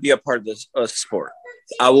want to be a part of this sport.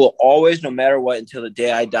 I will always, no matter what, until the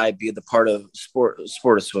day I die, be the part of sport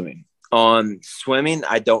of swimming. Swimming,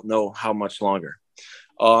 I don't know how much longer.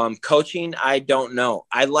 Coaching, I don't know.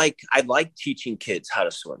 I like teaching kids how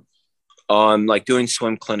to swim. Like doing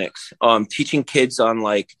swim clinics. Teaching kids on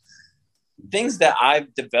like things that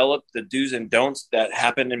I've developed, the do's and don'ts that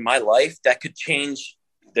happen in my life that could change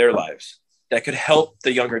their lives, that could help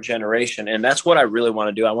the younger generation. And that's what I really want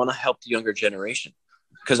to do. I want to help the younger generation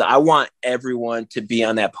because I want everyone to be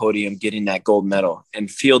on that podium getting that gold medal and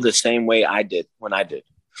feel the same way I did when I did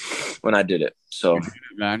it. So,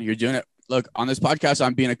 You're doing it. Look, on this podcast,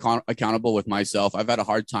 I'm being accountable with myself. I've had a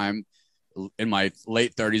hard time in my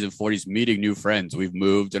late 30s and 40s meeting new friends. We've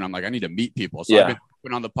moved, and I'm like, I need to meet people. So I've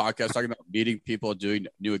been on the podcast talking about meeting people, doing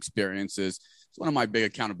new experiences. It's one of my big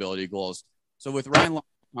accountability goals. So with Ryan Long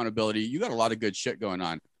accountability, you got a lot of good shit going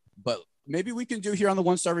on. But maybe we can do here on the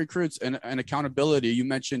One Star Recruits and accountability. You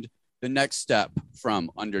mentioned the next step from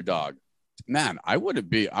underdog. Man, I wouldn't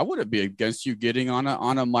be against you getting on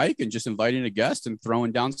a mic and just inviting a guest and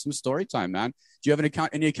throwing down some story time, man. Do you have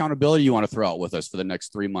any accountability you want to throw out with us for the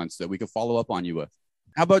next 3 months that we could follow up on you with?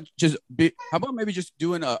 How about maybe just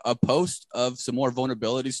doing a post of some more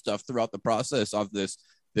vulnerability stuff throughout the process of this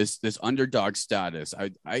underdog status?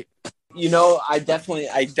 I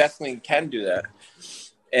definitely can do that.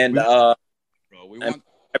 And I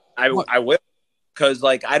will, because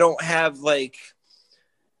like I don't have like,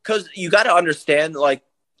 because you got to understand like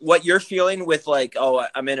what you're feeling with like, oh,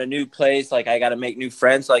 I'm in a new place, like I got to make new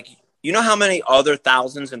friends. Like, you know how many other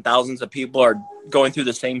thousands and thousands of people are going through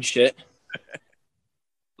the same shit?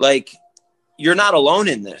 Like, you're not alone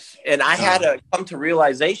in this. And I had to come to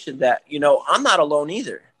realization that, I'm not alone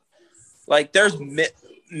either. Like, there's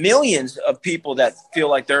millions of people that feel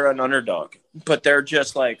like they're an underdog, but they're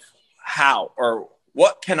just like, how or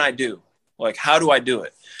what can I do? Like, how do I do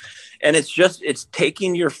it? And it's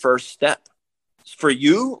taking your first step. For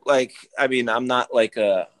you, like, I mean, I'm not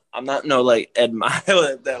no like Ed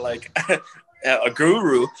Milet that like a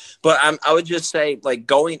guru, but I would just say like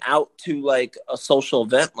going out to like a social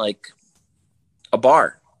event, like a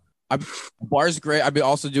bar. A bar is great. I've been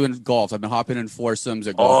also doing golf. I've been hopping in foursomes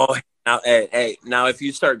at golf. Oh, now if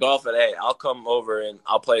you start golfing, I'll come over and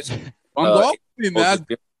I'll play some. Golf, man.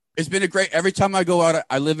 It's been every time I go out,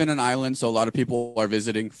 I live in an island, so a lot of people are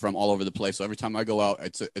visiting from all over the place. So every time I go out,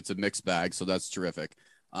 it's a mixed bag. So that's terrific.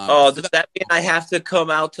 Does that mean I have to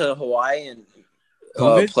come out to Hawaii and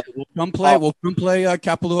play? We'll come play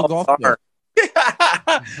Kapalua Golf Club.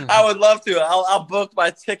 I would love to. I'll book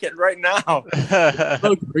my ticket right now.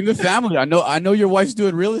 Look, bring the family. I know your wife's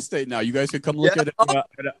doing real estate now. You guys could come look at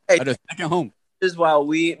a second home. This is while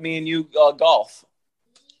me and you golf.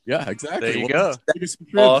 Yeah, exactly. There you go.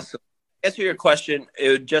 Awesome. To answer your question, it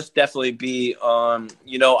would just definitely be,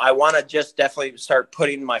 I want to just definitely start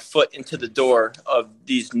putting my foot into the door of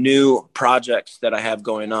these new projects that I have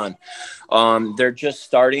going on. They're just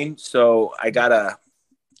starting, so I gotta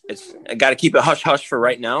keep it hush hush for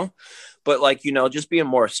right now. But like, just being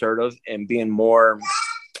more assertive and being more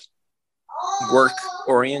work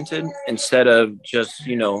oriented instead of just,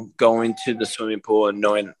 going to the swimming pool and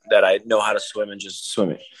knowing that I know how to swim and just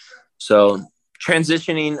swimming. So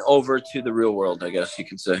transitioning over to the real world, I guess you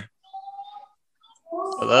can say.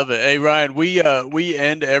 I love it. Hey, Ryan, we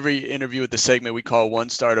end every interview with the segment we call 1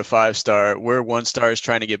 star to 5 star, where 1 star is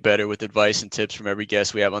trying to get better with advice and tips from every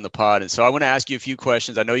guest we have on the pod. And so I want to ask you a few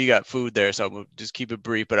questions. I know you got food there, so we'll just keep it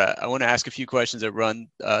brief, but I want to ask a few questions that run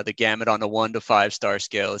the gamut on the 1 to 5 star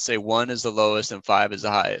scale. Let's say 1 is the lowest and 5 is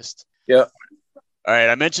the highest. Yeah. All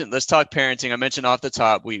right, let's talk parenting. I mentioned off the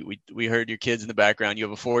top, we heard your kids in the background. You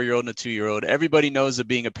have a 4-year-old and a 2-year-old. Everybody knows that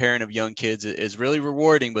being a parent of young kids is really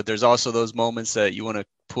rewarding, but there's also those moments that you want to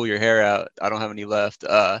pull your hair out. I don't have any left.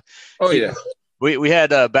 Yeah. We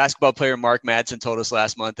had a basketball player, Mark Madsen, told us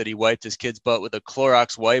last month that he wiped his kid's butt with a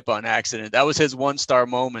Clorox wipe on accident. That was his 1-star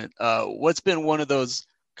moment. What's been one of those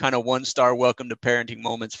kind of 1-star welcome to parenting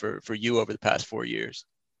moments for you over the past 4 years?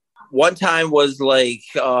 One time was like,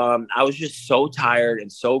 I was just so tired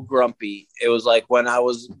and so grumpy. It was like when I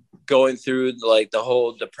was going through like the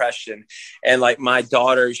whole depression, and like my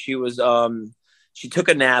daughter, she took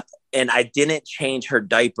a nap, and I didn't change her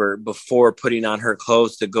diaper before putting on her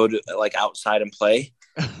clothes to go to like outside and play.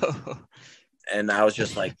 And I was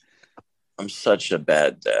just like, I'm such a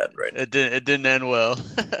bad dad right now. It didn't end well.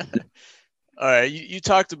 All right, you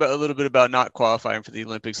talked about a little bit about not qualifying for the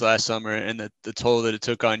Olympics last summer and the toll that it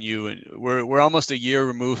took on you. And we're almost a year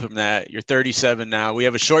removed from that. You're 37 now. We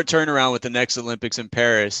have a short turnaround with the next Olympics in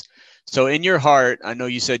Paris. So in your heart, I know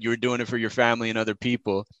you said you were doing it for your family and other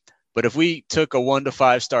people, but if we took a 1 to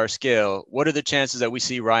 5-star scale, what are the chances that we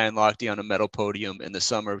see Ryan Lochte on a medal podium in the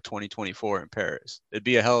summer of 2024 in Paris? It'd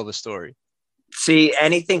be a hell of a story. See,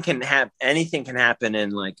 anything can happen. Anything can happen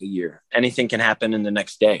in like a year. Anything can happen in the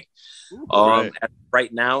next day.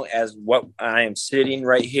 Right now, as what I am sitting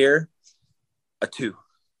right here, a 2.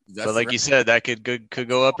 But like you said, that could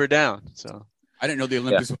go up or down. So I didn't know the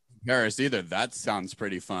Olympics were in Paris either. That sounds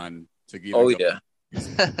pretty fun to give. Yeah.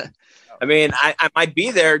 I mean, I might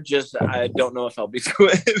be there. Just I don't know if I'll be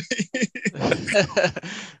doing it.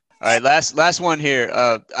 All right, last one here.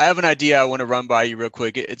 I have an idea I want to run by you real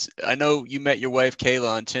quick. I know you met your wife Kayla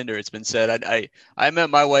on Tinder. It's been said. I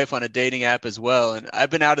met my wife on a dating app as well, and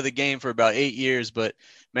I've been out of the game for about 8 years. But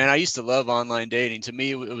man, I used to love online dating. To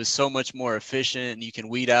me, it was so much more efficient, and you can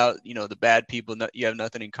weed out the bad people you have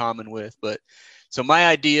nothing in common with. But so my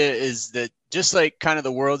idea is that just like kind of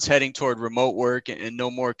the world's heading toward remote work and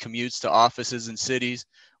no more commutes to offices and cities,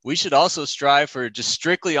 we should also strive for just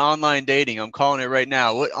strictly online dating. I'm calling it right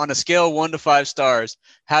now. On a scale of 1 to 5 stars,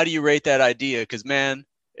 how do you rate that idea? Because, man,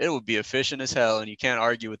 it would be efficient as hell, and you can't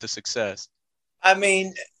argue with the success. I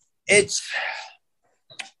mean, it's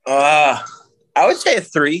I would say a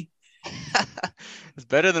 3. It's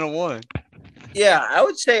better than a 1. Yeah, I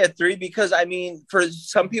would say a 3 because, I mean, for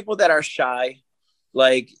some people that are shy,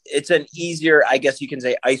 like it's an easier, I guess you can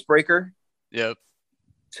say, icebreaker. Yep.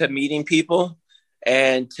 To meeting people.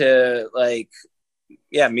 And to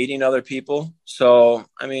meeting other people. So,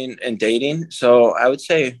 I mean, and dating. So I would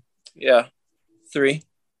say, 3.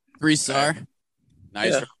 3-star.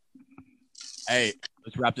 Nice. Yeah. Hey,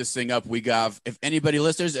 let's wrap this thing up. We got, if anybody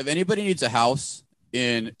needs a house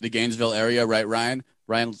in the Gainesville area, right, Ryan?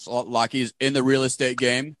 Ryan Lochte is in the real estate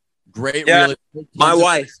game. Great real estate. My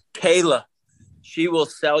wife, Kayla, she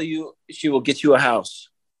will get you a house.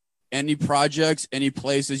 Any projects, any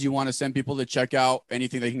places you want to send people to check out,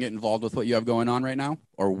 anything they can get involved with what you have going on right now,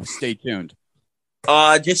 or stay tuned?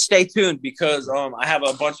 Just stay tuned because I have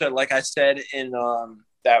a bunch of, like I said in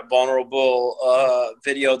that vulnerable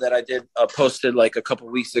video that I did posted like a couple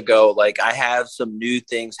weeks ago. Like I have some new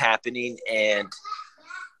things happening, and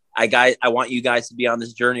I want you guys to be on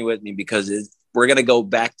this journey with me because we're gonna go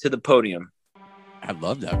back to the podium. I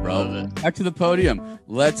love that, bro. Back to the podium.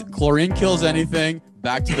 Let's chlorine kills anything.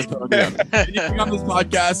 Back to the podium. Anything on this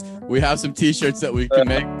podcast, we have some t-shirts that we can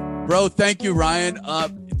make. Bro, thank you, Ryan.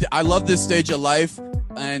 I love this stage of life,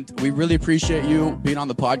 and we really appreciate you being on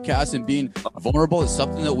the podcast and being vulnerable. It's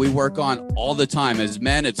something that we work on all the time. As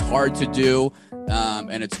men, it's hard to do,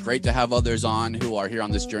 and it's great to have others on who are here on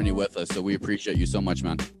this journey with us. So we appreciate you so much,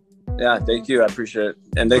 man. Yeah, thank you. I appreciate it.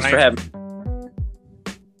 And thanks for having me.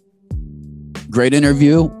 Great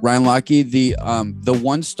interview, Ryan Lochte. The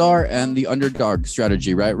 1-star and the underdog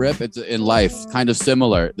strategy, right, Rip? It's in life kind of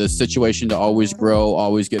similar. The situation to always grow,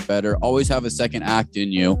 always get better, always have a second act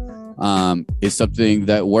in you is something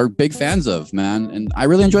that we're big fans of, man. And I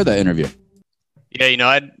really enjoyed that interview. Yeah,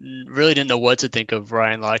 I really didn't know what to think of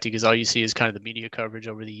Ryan Lochte because all you see is kind of the media coverage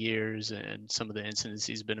over the years and some of the incidents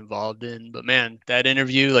he's been involved in. But man, that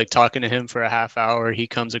interview, like talking to him for a half hour, he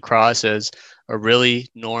comes across as a really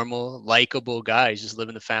normal, likable guy. He's just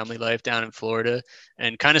living the family life down in Florida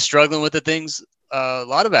and kind of struggling with the things a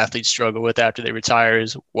lot of athletes struggle with after they retire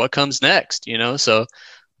is what comes next, So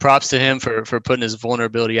props to him for putting his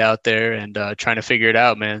vulnerability out there and trying to figure it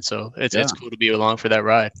out, man. So it's cool to be along for that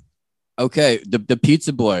ride. Okay, the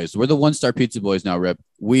Pizza Boys. We're the 1-star Pizza Boys now, Rip.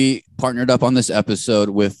 We partnered up on this episode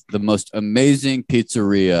with the most amazing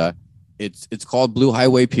pizzeria. It's called Blue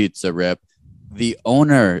Highway Pizza, Rip. The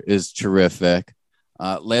owner is terrific.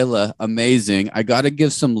 Layla, amazing. I got to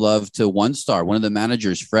give some love to One Star, one of the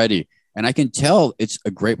managers, Freddie. And I can tell it's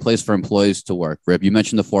a great place for employees to work. Rip, you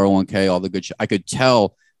mentioned the 401k, all the good shit. I could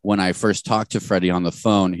tell when I first talked to Freddie on the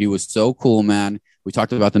phone. He was so cool, man. We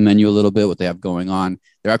talked about the menu a little bit, what they have going on.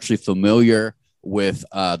 They're actually familiar with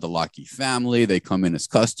the Lochte family. They come in as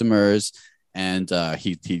customers, and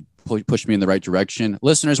he pushed me in the right direction.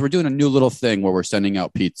 Listeners, we're doing a new little thing where we're sending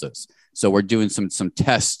out pizzas. So we're doing some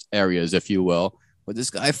test areas, if you will. But this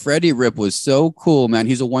guy, Freddie Rip, was so cool, man.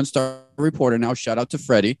 He's a one-star reporter now. Shout out to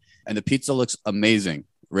Freddie. And the pizza looks amazing,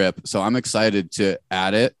 Rip. So I'm excited to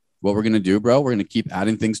add it. What we're going to do, bro, we're going to keep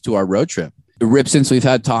adding things to our road trip. Rip, since we've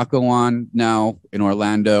had Taco on now in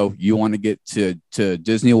Orlando, you want to get to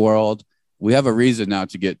Disney World. We have a reason now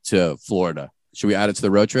to get to Florida. Should we add it to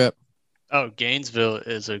the road trip? Oh, Gainesville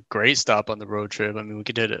is a great stop on the road trip. I mean, we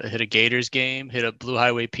could hit a Gators game, hit a Blue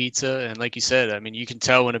Highway Pizza. And like you said, I mean, you can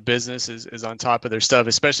tell when a business is on top of their stuff,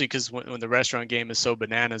 especially because when the restaurant game is so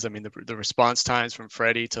bananas. I mean, the response times from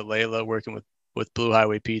Freddie to Layla working with Blue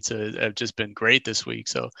Highway Pizza have just been great this week.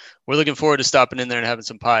 So we're looking forward to stopping in there and having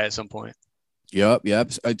some pie at some point. Yep.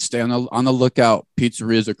 I'd stay on the lookout.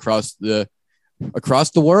 Pizzerias across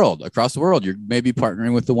the world. You're maybe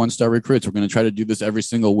partnering with the One Star Recruits. We're going to try to do this every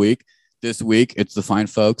single week. This week, it's the fine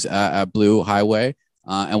folks at Blue Highway,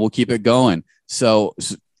 and we'll keep it going. So,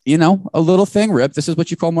 a little thing, Rip. This is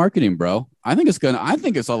what you call marketing, bro. I think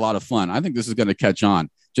it's a lot of fun. I think this is going to catch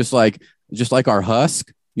on, just like our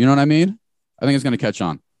Husk. You know what I mean? I think it's going to catch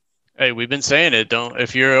on. Hey, we've been saying it.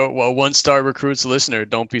 If you're a One Star Recruits listener,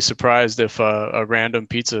 don't be surprised if a random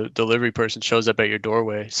pizza delivery person shows up at your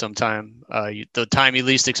doorway sometime. The time you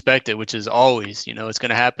least expect it, which is always, it's going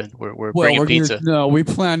to happen. We're bringing pizza. No, we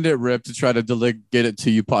planned it, Rip, to try to get it to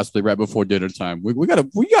you possibly right before dinner time. We got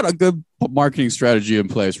a good marketing strategy in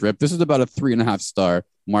place, Rip. This is about a 3.5 star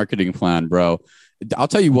marketing plan, bro. I'll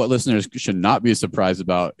tell you what listeners should not be surprised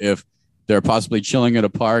about if they're possibly chilling at a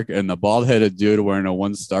park and the bald-headed dude wearing a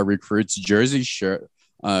One Star Recruits jersey shirt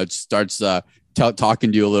starts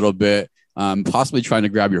talking to you a little bit, possibly trying to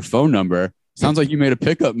grab your phone number. Sounds like you made a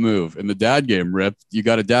pickup move in the dad game, Rip. You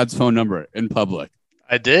got a dad's phone number in public.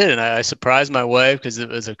 I did, and I surprised my wife because it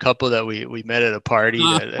was a couple that we met at a party,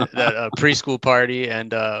 that preschool party,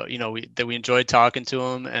 and we enjoyed talking to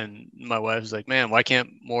them. And my wife was like, "Man, why can't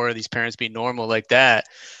more of these parents be normal like that?"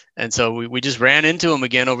 And so we just ran into him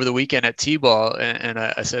again over the weekend at T-ball, and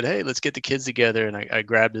I said, "Hey, let's get the kids together." And I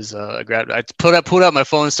grabbed I pulled out my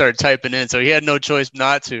phone and started typing in. So he had no choice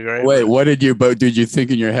not to, right? Wait, what did you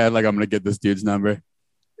think in your head, like, I'm gonna get this dude's number?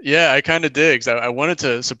 Yeah, I kind of did, because I wanted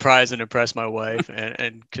to surprise and impress my wife,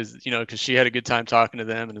 and because she had a good time talking to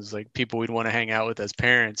them, and it was like people we'd want to hang out with as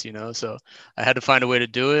parents, so I had to find a way to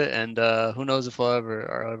do it, and who knows if I'll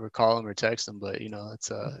ever call them or text them, but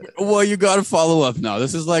it's well, you got to follow up now.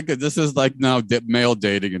 This is like now male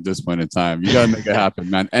dating at this point in time. You got to make it happen,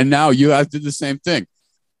 man. And now you have to do the same thing.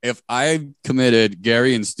 If I committed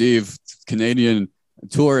Gary and Steve, Canadian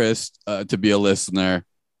tourist, to be a listener,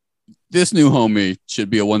 this new homie should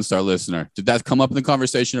be a One Star listener. Did that come up in the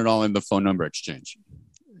conversation at all in the phone number exchange?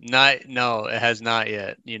 No, it has not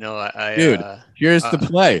yet. Dude, here's the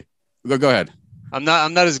play. Go ahead. I'm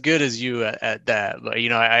not as good as you at that, but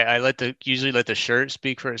I usually let the shirt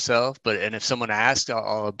speak for itself. And if someone asks,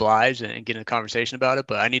 I'll oblige and get in a conversation about it.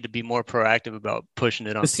 But I need to be more proactive about pushing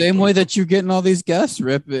it on. The same way that you're getting all these guests,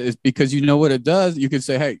 Rip, is because you know what it does. You could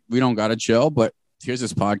say, "Hey, we don't gotta chill, but here's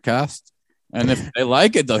this podcast." And if they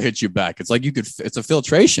like it, they'll hit you back. It's like it's a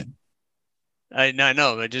filtration. I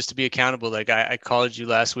know, but just to be accountable, like I called you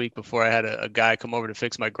last week before I had a guy come over to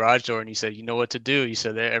fix my garage door, and you said, "You know what to do." You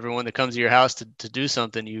said that everyone that comes to your house to do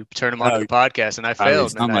something, you turn them on to the podcast, and I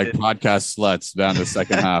failed. I'm like podcast sluts down the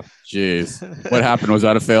second half. Jeez. What happened? Was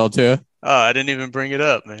that a fail too? Oh, I didn't even bring it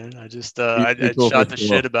up, man. I just I shot the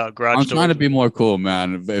shit about garage doors. I'm trying to be more cool,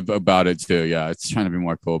 man, about it too. Yeah, it's trying to be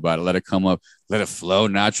more cool about it. Let it come up, let it flow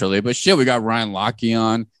naturally. But shit, we got Ryan Lochte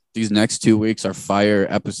on. These next 2 weeks are fire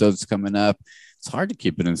episodes coming up. It's hard to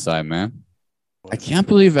keep it inside, man. I can't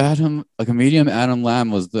believe comedian Adam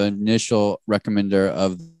Lamb was the initial recommender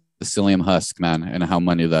of the psyllium husk, man, and how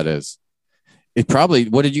money that is. It probably.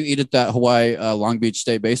 What did you eat at that Hawaii Long Beach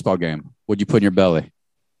State baseball game? What'd you put in your belly?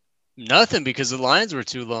 Nothing, because the lines were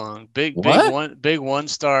too long. Big one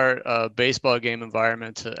star baseball game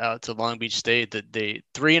environment out to Long Beach State. That they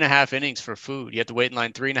 3.5 innings for food. You have to wait in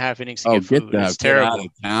line 3.5 innings to get food. It's terrible.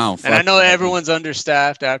 And I know everyone's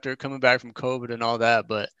understaffed after coming back from COVID and all that,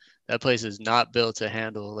 but that place is not built to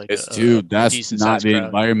handle that's not the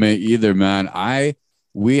environment either, man.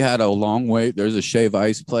 We had a long wait. There's a Shave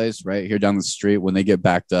Ice place right here down the street. When they get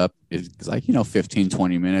backed up, it's like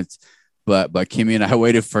 15-20 minutes. but Kimmy and I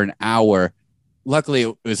waited for an hour. Luckily,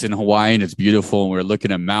 it was in Hawaii and it's beautiful, and we were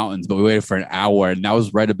looking at mountains. But we waited for an hour, and that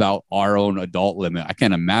was right about our own adult limit. I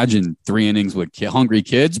can't imagine 3 innings with hungry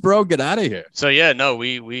kids, bro. Get out of here. So yeah, no,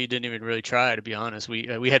 we didn't even really try, to be honest.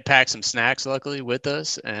 We had packed some snacks luckily with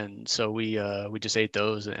us, and so we just ate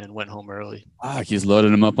those and went home early. He's loading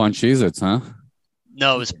them up on Cheez-Its, huh?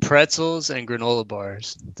 No, it was pretzels and granola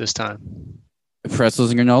bars this time. Pretzels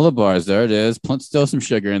and granola bars. There it is. Still some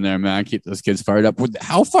sugar in there, man. Keep those kids fired up.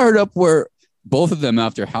 How fired up were both of them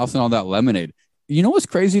after housing all that lemonade? You know what's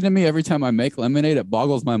crazy to me? Every time I make lemonade, it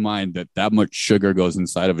boggles my mind that much sugar goes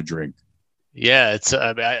inside of a drink. Yeah, it's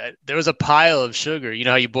there was a pile of sugar. You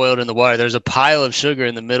know how you boil it in the water? There's a pile of sugar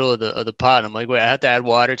in the middle of the pot. And I'm like, wait, I have to add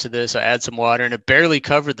water to this. I add some water, and it barely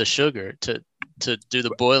covered the sugar to do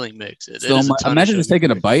the boiling mix. Imagine just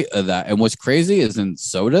taking a bite of that. And what's crazy is in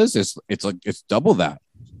sodas, it's double that,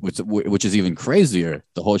 which is even crazier.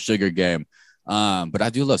 The whole sugar game. But I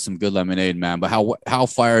do love some good lemonade, man. But how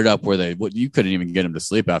fired up were they? You couldn't even get them to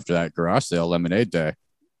sleep after that garage sale lemonade day.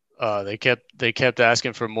 They kept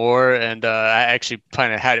asking for more, and I actually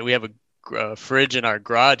kind of had it. We have a fridge in our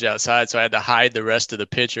garage outside, so I had to hide the rest of the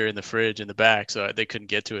pitcher in the fridge in the back, so they couldn't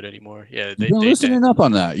get to it anymore. Yeah, You've been loosening up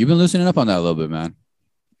on that. You've been loosening up on that a little bit, man.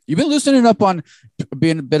 You've been loosening up on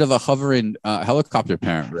being a bit of a hovering helicopter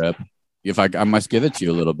parent, Rip. If I must give it to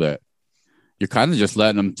you a little bit. You're kind of just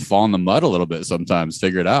letting them fall in the mud a little bit sometimes.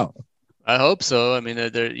 Figure it out. I hope so. I mean,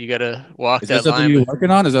 you got to walk that line. Is that something you're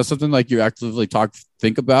working on? Is that something like you actively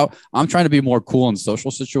think about? I'm trying to be more cool in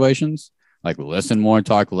social situations, like listen more and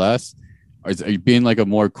talk less. Are you being like a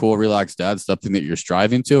more cool, relaxed dad something that you're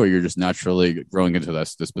striving to, or you're just naturally growing into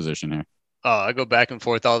this position here? Oh, I go back and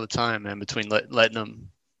forth all the time, man, between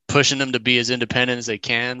pushing them to be as independent as they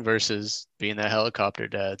can versus being that helicopter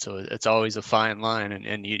dad. So it's always a fine line,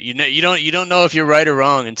 and you don't know if you're right or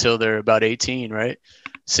wrong until they're about 18, right?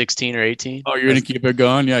 16 or 18. Oh, you're going to keep it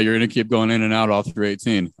going? Yeah, you're going to keep going in and out all through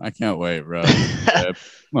 18. I can't wait, bro.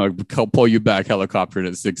 I'll pull you back helicoptered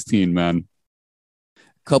at 16, man.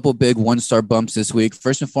 Couple big 1-star bumps this week.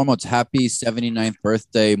 First and foremost, happy 79th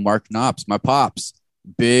birthday, Mark Knops, my pops.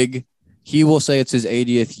 Big. He will say it's his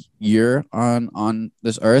 80th year on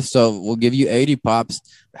this earth, so we'll give you 80, pops.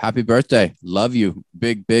 Happy birthday. Love you.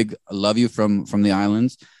 Big love you from the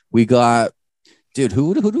islands. We got, dude,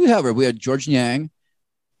 who do we have? We had George Yang.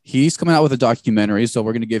 He's coming out with a documentary, so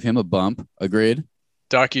we're going to give him a bump. Agreed?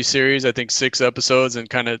 Docu-series, I think 6 episodes, and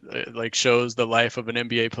kind of like shows the life of an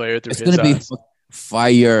NBA player through his eyes. It's going to be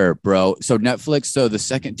fire, bro. So Netflix, so the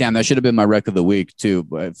second, damn, that should have been my rec of the week too,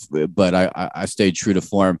 but I stayed true to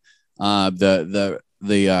form. The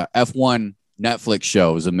F1 Netflix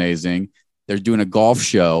show is amazing. They're doing a golf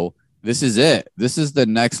show. This is it. This is the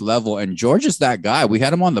next level. And George is that guy. We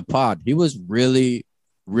had him on the pod. He was really,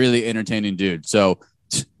 really entertaining dude. So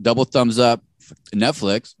double thumbs up.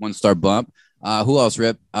 Netflix, 1-star bump. Who else,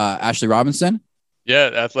 Rip? Ashley Robinson.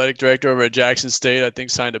 Yeah, athletic director over at Jackson State. I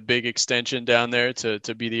think signed a big extension down there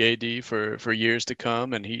to be the AD for years to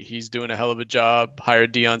come, and he's doing a hell of a job.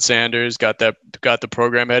 Hired Deion Sanders, got the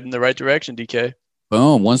program heading in the right direction. DK.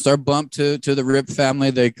 Boom, 1-star bump to the Rip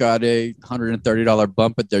family. They got a $130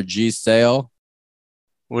 bump at their G sale.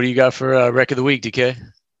 What do you got for rec of the week, DK?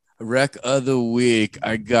 Rec of the week,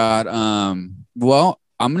 I got well,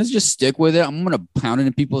 I'm gonna just stick with it. I'm gonna pound it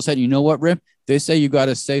in people's head. You know what, Rip? They say you got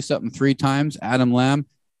to say something 3 times. Adam Lamb,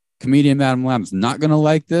 comedian Adam Lamb's not going to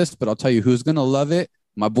like this, but I'll tell you who's going to love it.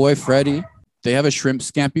 My boy, Freddie. They have a shrimp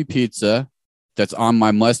scampi pizza that's on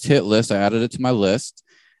my must hit list. I added it to my list.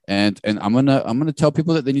 And I'm going to tell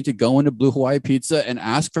people that they need to go into Blue Hawaii Pizza and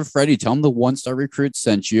ask for Freddie. Tell him the 1-star recruit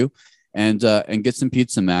sent you and get some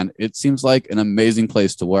pizza, man. It seems like an amazing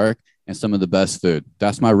place to work and some of the best food.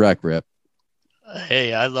 That's my rec, Rip.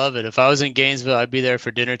 Hey, I love it. If I was in Gainesville, I'd be there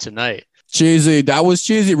for dinner tonight. Cheesy. That was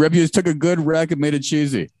cheesy. Rip, you just took a good rec and made it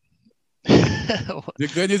cheesy. The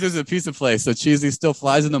good news is a pizza place, so cheesy still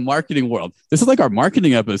flies in the marketing world. This is like our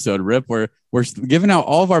marketing episode, Rip. We're giving out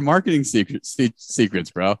all of our marketing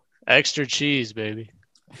secrets, bro. Extra cheese, baby.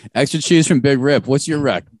 Extra cheese from Big Rip. What's your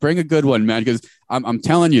rec? Bring a good one, man, because I'm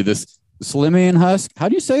telling you, this Slimian husk. How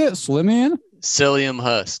do you say it? Slimian? Psyllium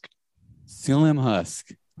husk. Psyllium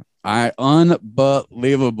husk.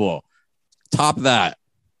 Unbelievable. Top that.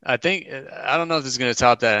 I don't know if this is going to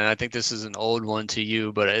top that, and I think this is an old one to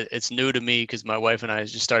you, but it's new to me because my wife and I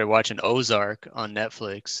just started watching Ozark on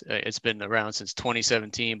Netflix. It's been around since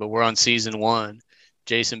 2017, but we're on season 1.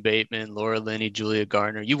 Jason Bateman, Laura Linney, Julia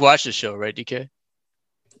Garner. You watched the show, right, DK?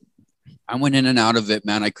 I went in and out of it,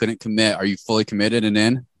 man. I couldn't commit. Are you fully committed and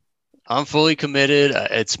in? I'm fully committed.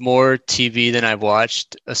 It's more TV than I've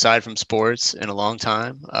watched aside from sports in a long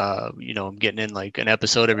time. I'm getting in like an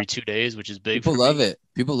episode every 2 days, which is big. People love it.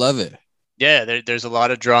 People love it. Yeah, there's a lot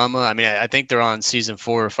of drama. I mean, I think they're on season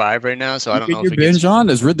 4 or 5 right now, so I don't know if it binge gets on.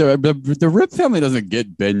 The Rip family doesn't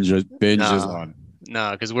get binges on.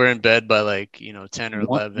 No, because we're in bed by like 10 or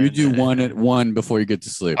 11. You do one at one before you get to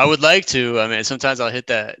sleep. I would like to. I mean, sometimes I'll hit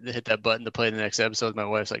that button to play the next episode. My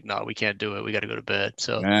wife's like, "No, we can't do it. We got to go to bed."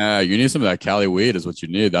 So yeah, you need some of that Cali weed is what you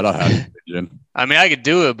need. That'll happen. I mean, I could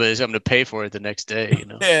do it, but I'm going to pay for it the next day.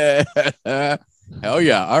 Yeah. Hell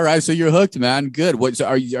yeah! All right, so you're hooked, man. Good. What?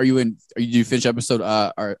 So did you finish episode?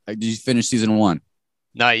 Did you finish season 1?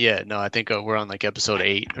 Not yet. No, I think we're on like episode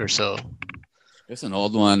 8 or so. It's an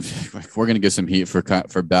old one. We're gonna get some heat for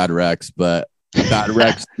Bad Rex, but Bad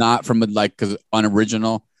Rex not from because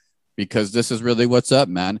unoriginal, because this is really what's up,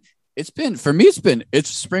 man. It's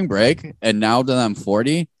spring break, and now that I'm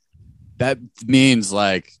 40, that means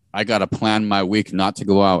like I gotta plan my week not to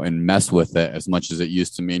go out and mess with it as much as it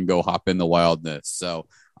used to mean go hop in the wildness. So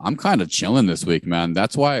I'm kind of chilling this week, man.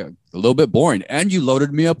 That's why a little bit boring. And you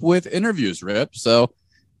loaded me up with interviews, Rip. So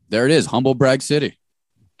there it is, humble brag city.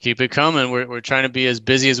 Keep it coming. We're trying to be as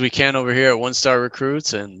busy as we can over here at One Star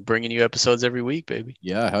Recruits and bringing you episodes every week, baby.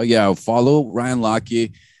 Yeah, hell yeah. Follow Ryan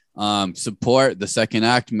Lochte. Support the second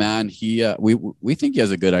act, man. We think he has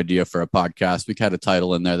a good idea for a podcast. We had a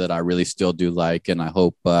title in there that I really still do like, and I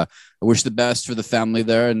hope I wish the best for the family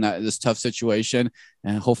there in this tough situation,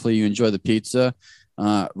 and hopefully you enjoy the pizza.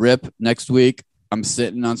 Rip, next week I'm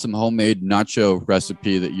sitting on some homemade nacho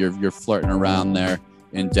recipe that you're flirting around there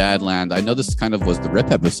in Dadland. I know this kind of was the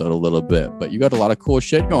Rip episode a little bit, but you got a lot of cool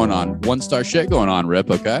shit going on, 1-star shit going on,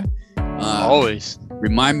 Rip. Okay, always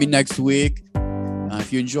remind me next week.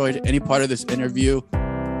 If you enjoyed any part of this interview,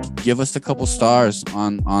 give us a couple stars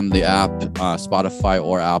on the app, Spotify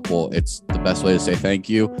or Apple. It's the best way to say thank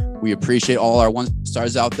you. We appreciate all our 1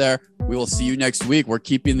 stars out there. We will see you next week. We're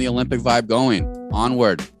keeping the Olympic vibe going.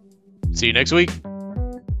 Onward. See you next week.